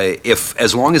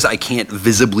 As long as I can't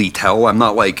visibly tell, I'm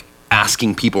not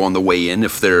asking people on the way in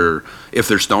if they're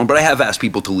stoned, but I have asked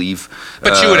people to leave.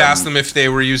 But you would ask them if they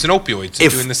were using opioids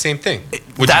and doing the same thing.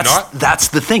 Would you not? That's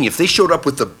the thing. If they showed up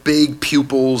with the big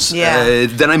pupils, Yeah.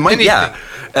 then I might.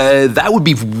 Anything. That would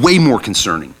be way more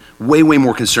concerning. Way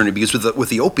more concerning because with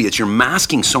the opiates, you're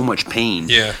masking so much pain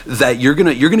that you're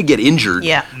gonna get injured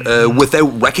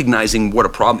without recognizing what a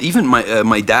problem. Even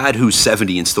my dad, who's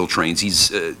 70 and still trains,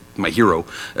 he's my hero.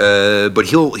 But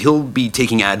he'll be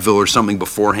taking Advil or something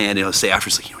beforehand, and he'll say after,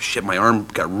 it's like, shit, my arm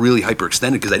got really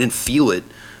hyperextended because I didn't feel it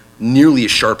nearly as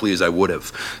sharply as I would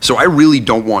have. So I really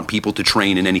don't want people to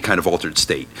train in any kind of altered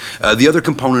state. The other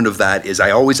component of that is I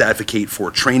always advocate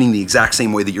for training the exact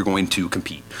same way that you're going to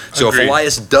compete. So Agreed. if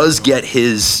Elias does get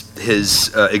his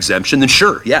exemption, then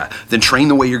sure, then train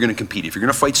the way you're going to compete. If you're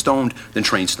going to fight stoned, then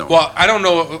train stoned. Well, I don't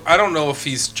know if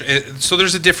he's. So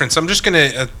there's a difference. I'm just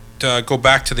gonna go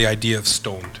back to the idea of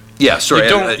stoned. Yeah, sorry.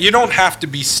 You don't have to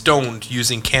be stoned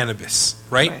using cannabis,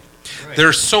 right? There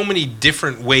are so many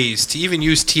different ways to even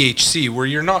use THC where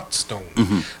you're not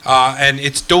stoned. And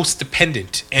it's dose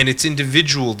dependent and it's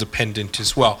individual dependent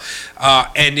as well.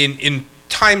 And in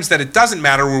times that it doesn't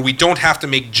matter, where we don't have to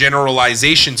make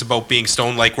generalizations about being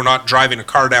stoned, like we're not driving a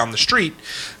car down the street,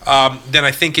 then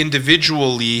I think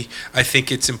individually, I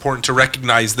think it's important to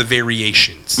recognize the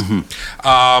variations.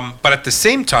 But at the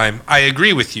same time, I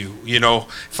agree with you.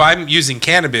 If I'm using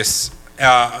cannabis,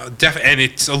 and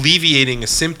it's alleviating a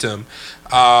symptom,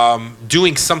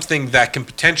 doing something that can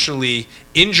potentially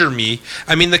injure me.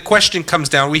 I mean, the question comes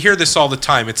down. We hear this all the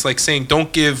time. It's like saying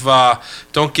don't give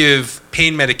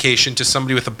pain medication to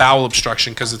somebody with a bowel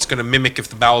obstruction because it's going to mimic if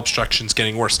the bowel obstruction is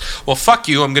getting worse. Well, fuck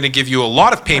you. I'm going to give you a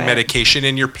lot of pain medication,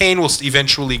 and your pain will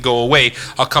eventually go away.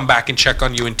 I'll come back and check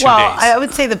on you in 2 days. Well, I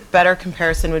would say the better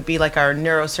comparison would be like our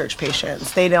neurosurge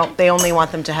patients. They only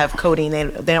want them to have codeine. They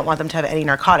don't want them to have any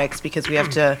narcotics because we have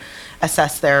to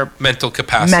assess their mental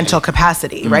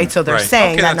capacity. right? So they're Right.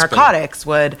 saying Okay, that that's better. narcotics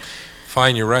would.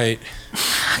 Fine, you're right.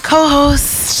 Co-host,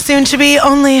 soon to be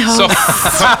only host. So, all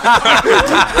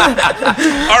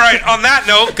right. On that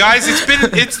note, guys,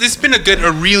 it's been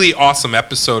a really awesome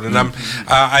episode, and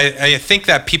I think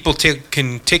that people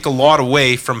can take a lot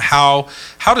away from how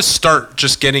to start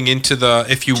just getting into the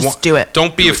do it.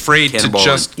 Don't be afraid to Cannonball.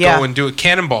 just go and do it.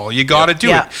 Cannonball. You got to do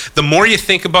Yeah. it. The more you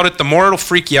think about it, the more it'll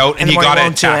freak you out, and the you more got to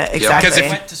won't do attack. it. Exactly.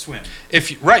 Because Wet to swim.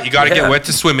 you got to get wet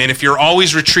to swim, and if you're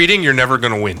always retreating, you're never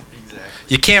going to win.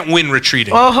 You can't win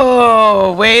retreating.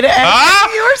 Oh, way to end.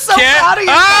 You were so proud of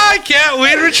yourself. I can't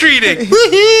win retreating.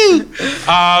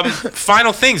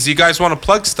 Final things. You guys want to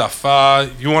plug stuff?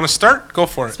 You want to start? Go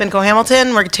for it. Spinco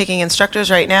Hamilton. We're taking instructors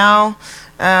right now.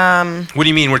 What do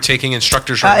you mean we're taking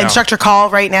instructors right now? Instructor call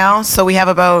right now. So we have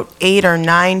about 8 or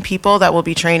 9 people that will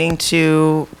be training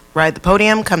to ride the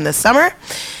podium come this summer,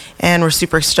 and we're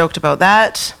super stoked about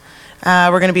that.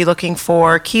 We're going to be looking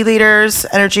for key leaders,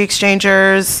 energy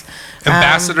exchangers,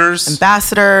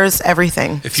 ambassadors,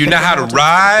 everything. If you know how to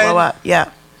ride, blow up.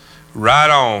 Yeah. Right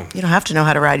on. You don't have to know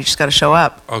how to ride. You just got to show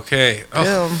up. Okay.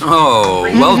 Oh,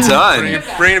 well done.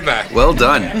 Bring it back. Well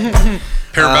done.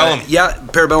 Parabellum.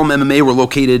 Parabellum MMA. We're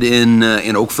located in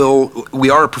Oakville. We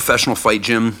are a professional fight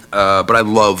gym, but I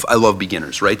love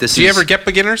beginners. Right. Do you ever get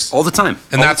beginners? All the time.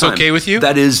 And that's okay with you?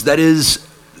 That is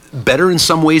better in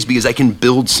some ways because I can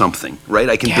build something, right?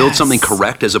 I can build something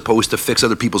correct as opposed to fix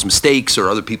other people's mistakes or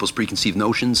other people's preconceived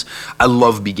notions. I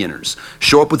love beginners.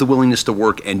 Show up with the willingness to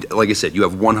work, and like I said, you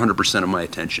have 100% of my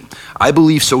attention. I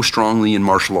believe so strongly in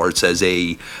martial arts as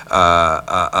a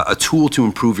tool to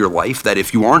improve your life that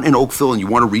if you aren't in Oakville and you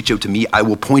want to reach out to me, I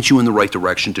will point you in the right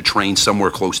direction to train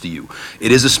somewhere close to you.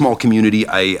 It is a small community.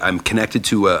 I'm connected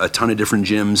to a ton of different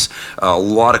gyms, a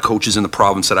lot of coaches in the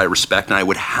province that I respect, and I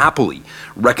would happily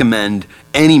recommend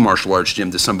any martial arts gym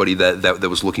to somebody that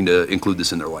was looking to include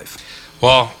this in their life.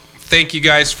 Well, thank you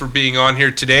guys for being on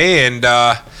here today, and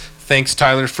thanks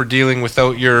Tyler for dealing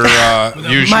without your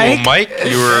usual mic.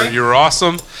 You were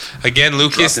awesome. Again,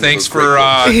 Lucas, thanks for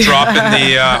dropping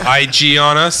the IG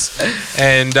on us,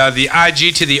 and the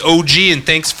IG to the OG, and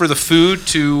thanks for the food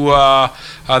to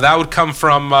that would come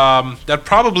from that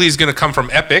probably is going to come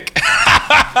from Epic.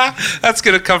 That's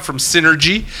going to come from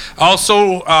Synergy.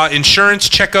 Also, insurance,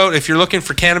 check out, if you're looking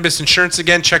for cannabis insurance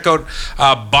again, check out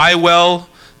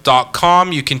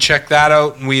buywell.com. You can check that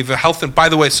out. And we have a health and, by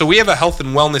the way, so we have a health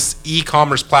and wellness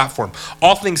e-commerce platform.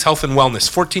 All things health and wellness,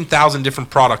 14,000 different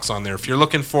products on there. If you're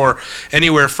looking for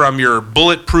anywhere from your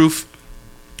bulletproof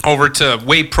over to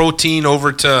whey protein,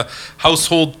 over to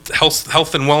household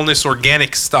health and wellness,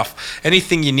 organic stuff.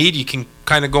 Anything you need, you can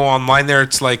kind of go online there.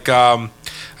 It's like,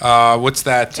 what's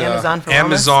that?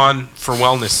 Amazon for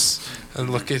wellness.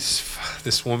 And look at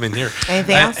this woman here.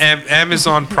 Anything else?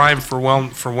 Amazon Prime for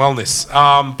wellness.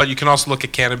 But you can also look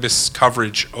at cannabis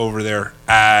coverage over there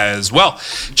as well.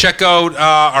 Check out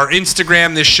our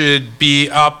Instagram. This should be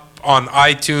up on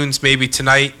iTunes maybe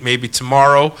tonight, maybe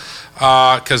tomorrow.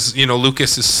 Because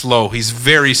Lucas is slow. He's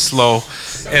very slow,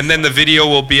 and then the video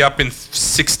will be up in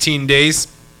 16 days.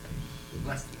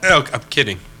 Oh, I'm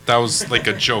kidding. That was like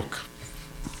a joke.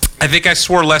 I think I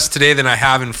swore less today than I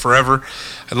have in forever.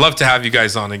 I'd love to have you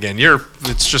guys on again.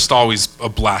 It's just always a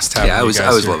blast having you guys. I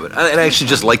always love it. And I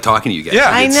actually just like talking to you guys. Yeah,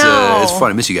 I know. It's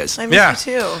fun. I miss you guys. I miss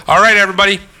you too. All right,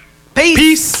 everybody. Peace.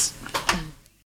 Peace.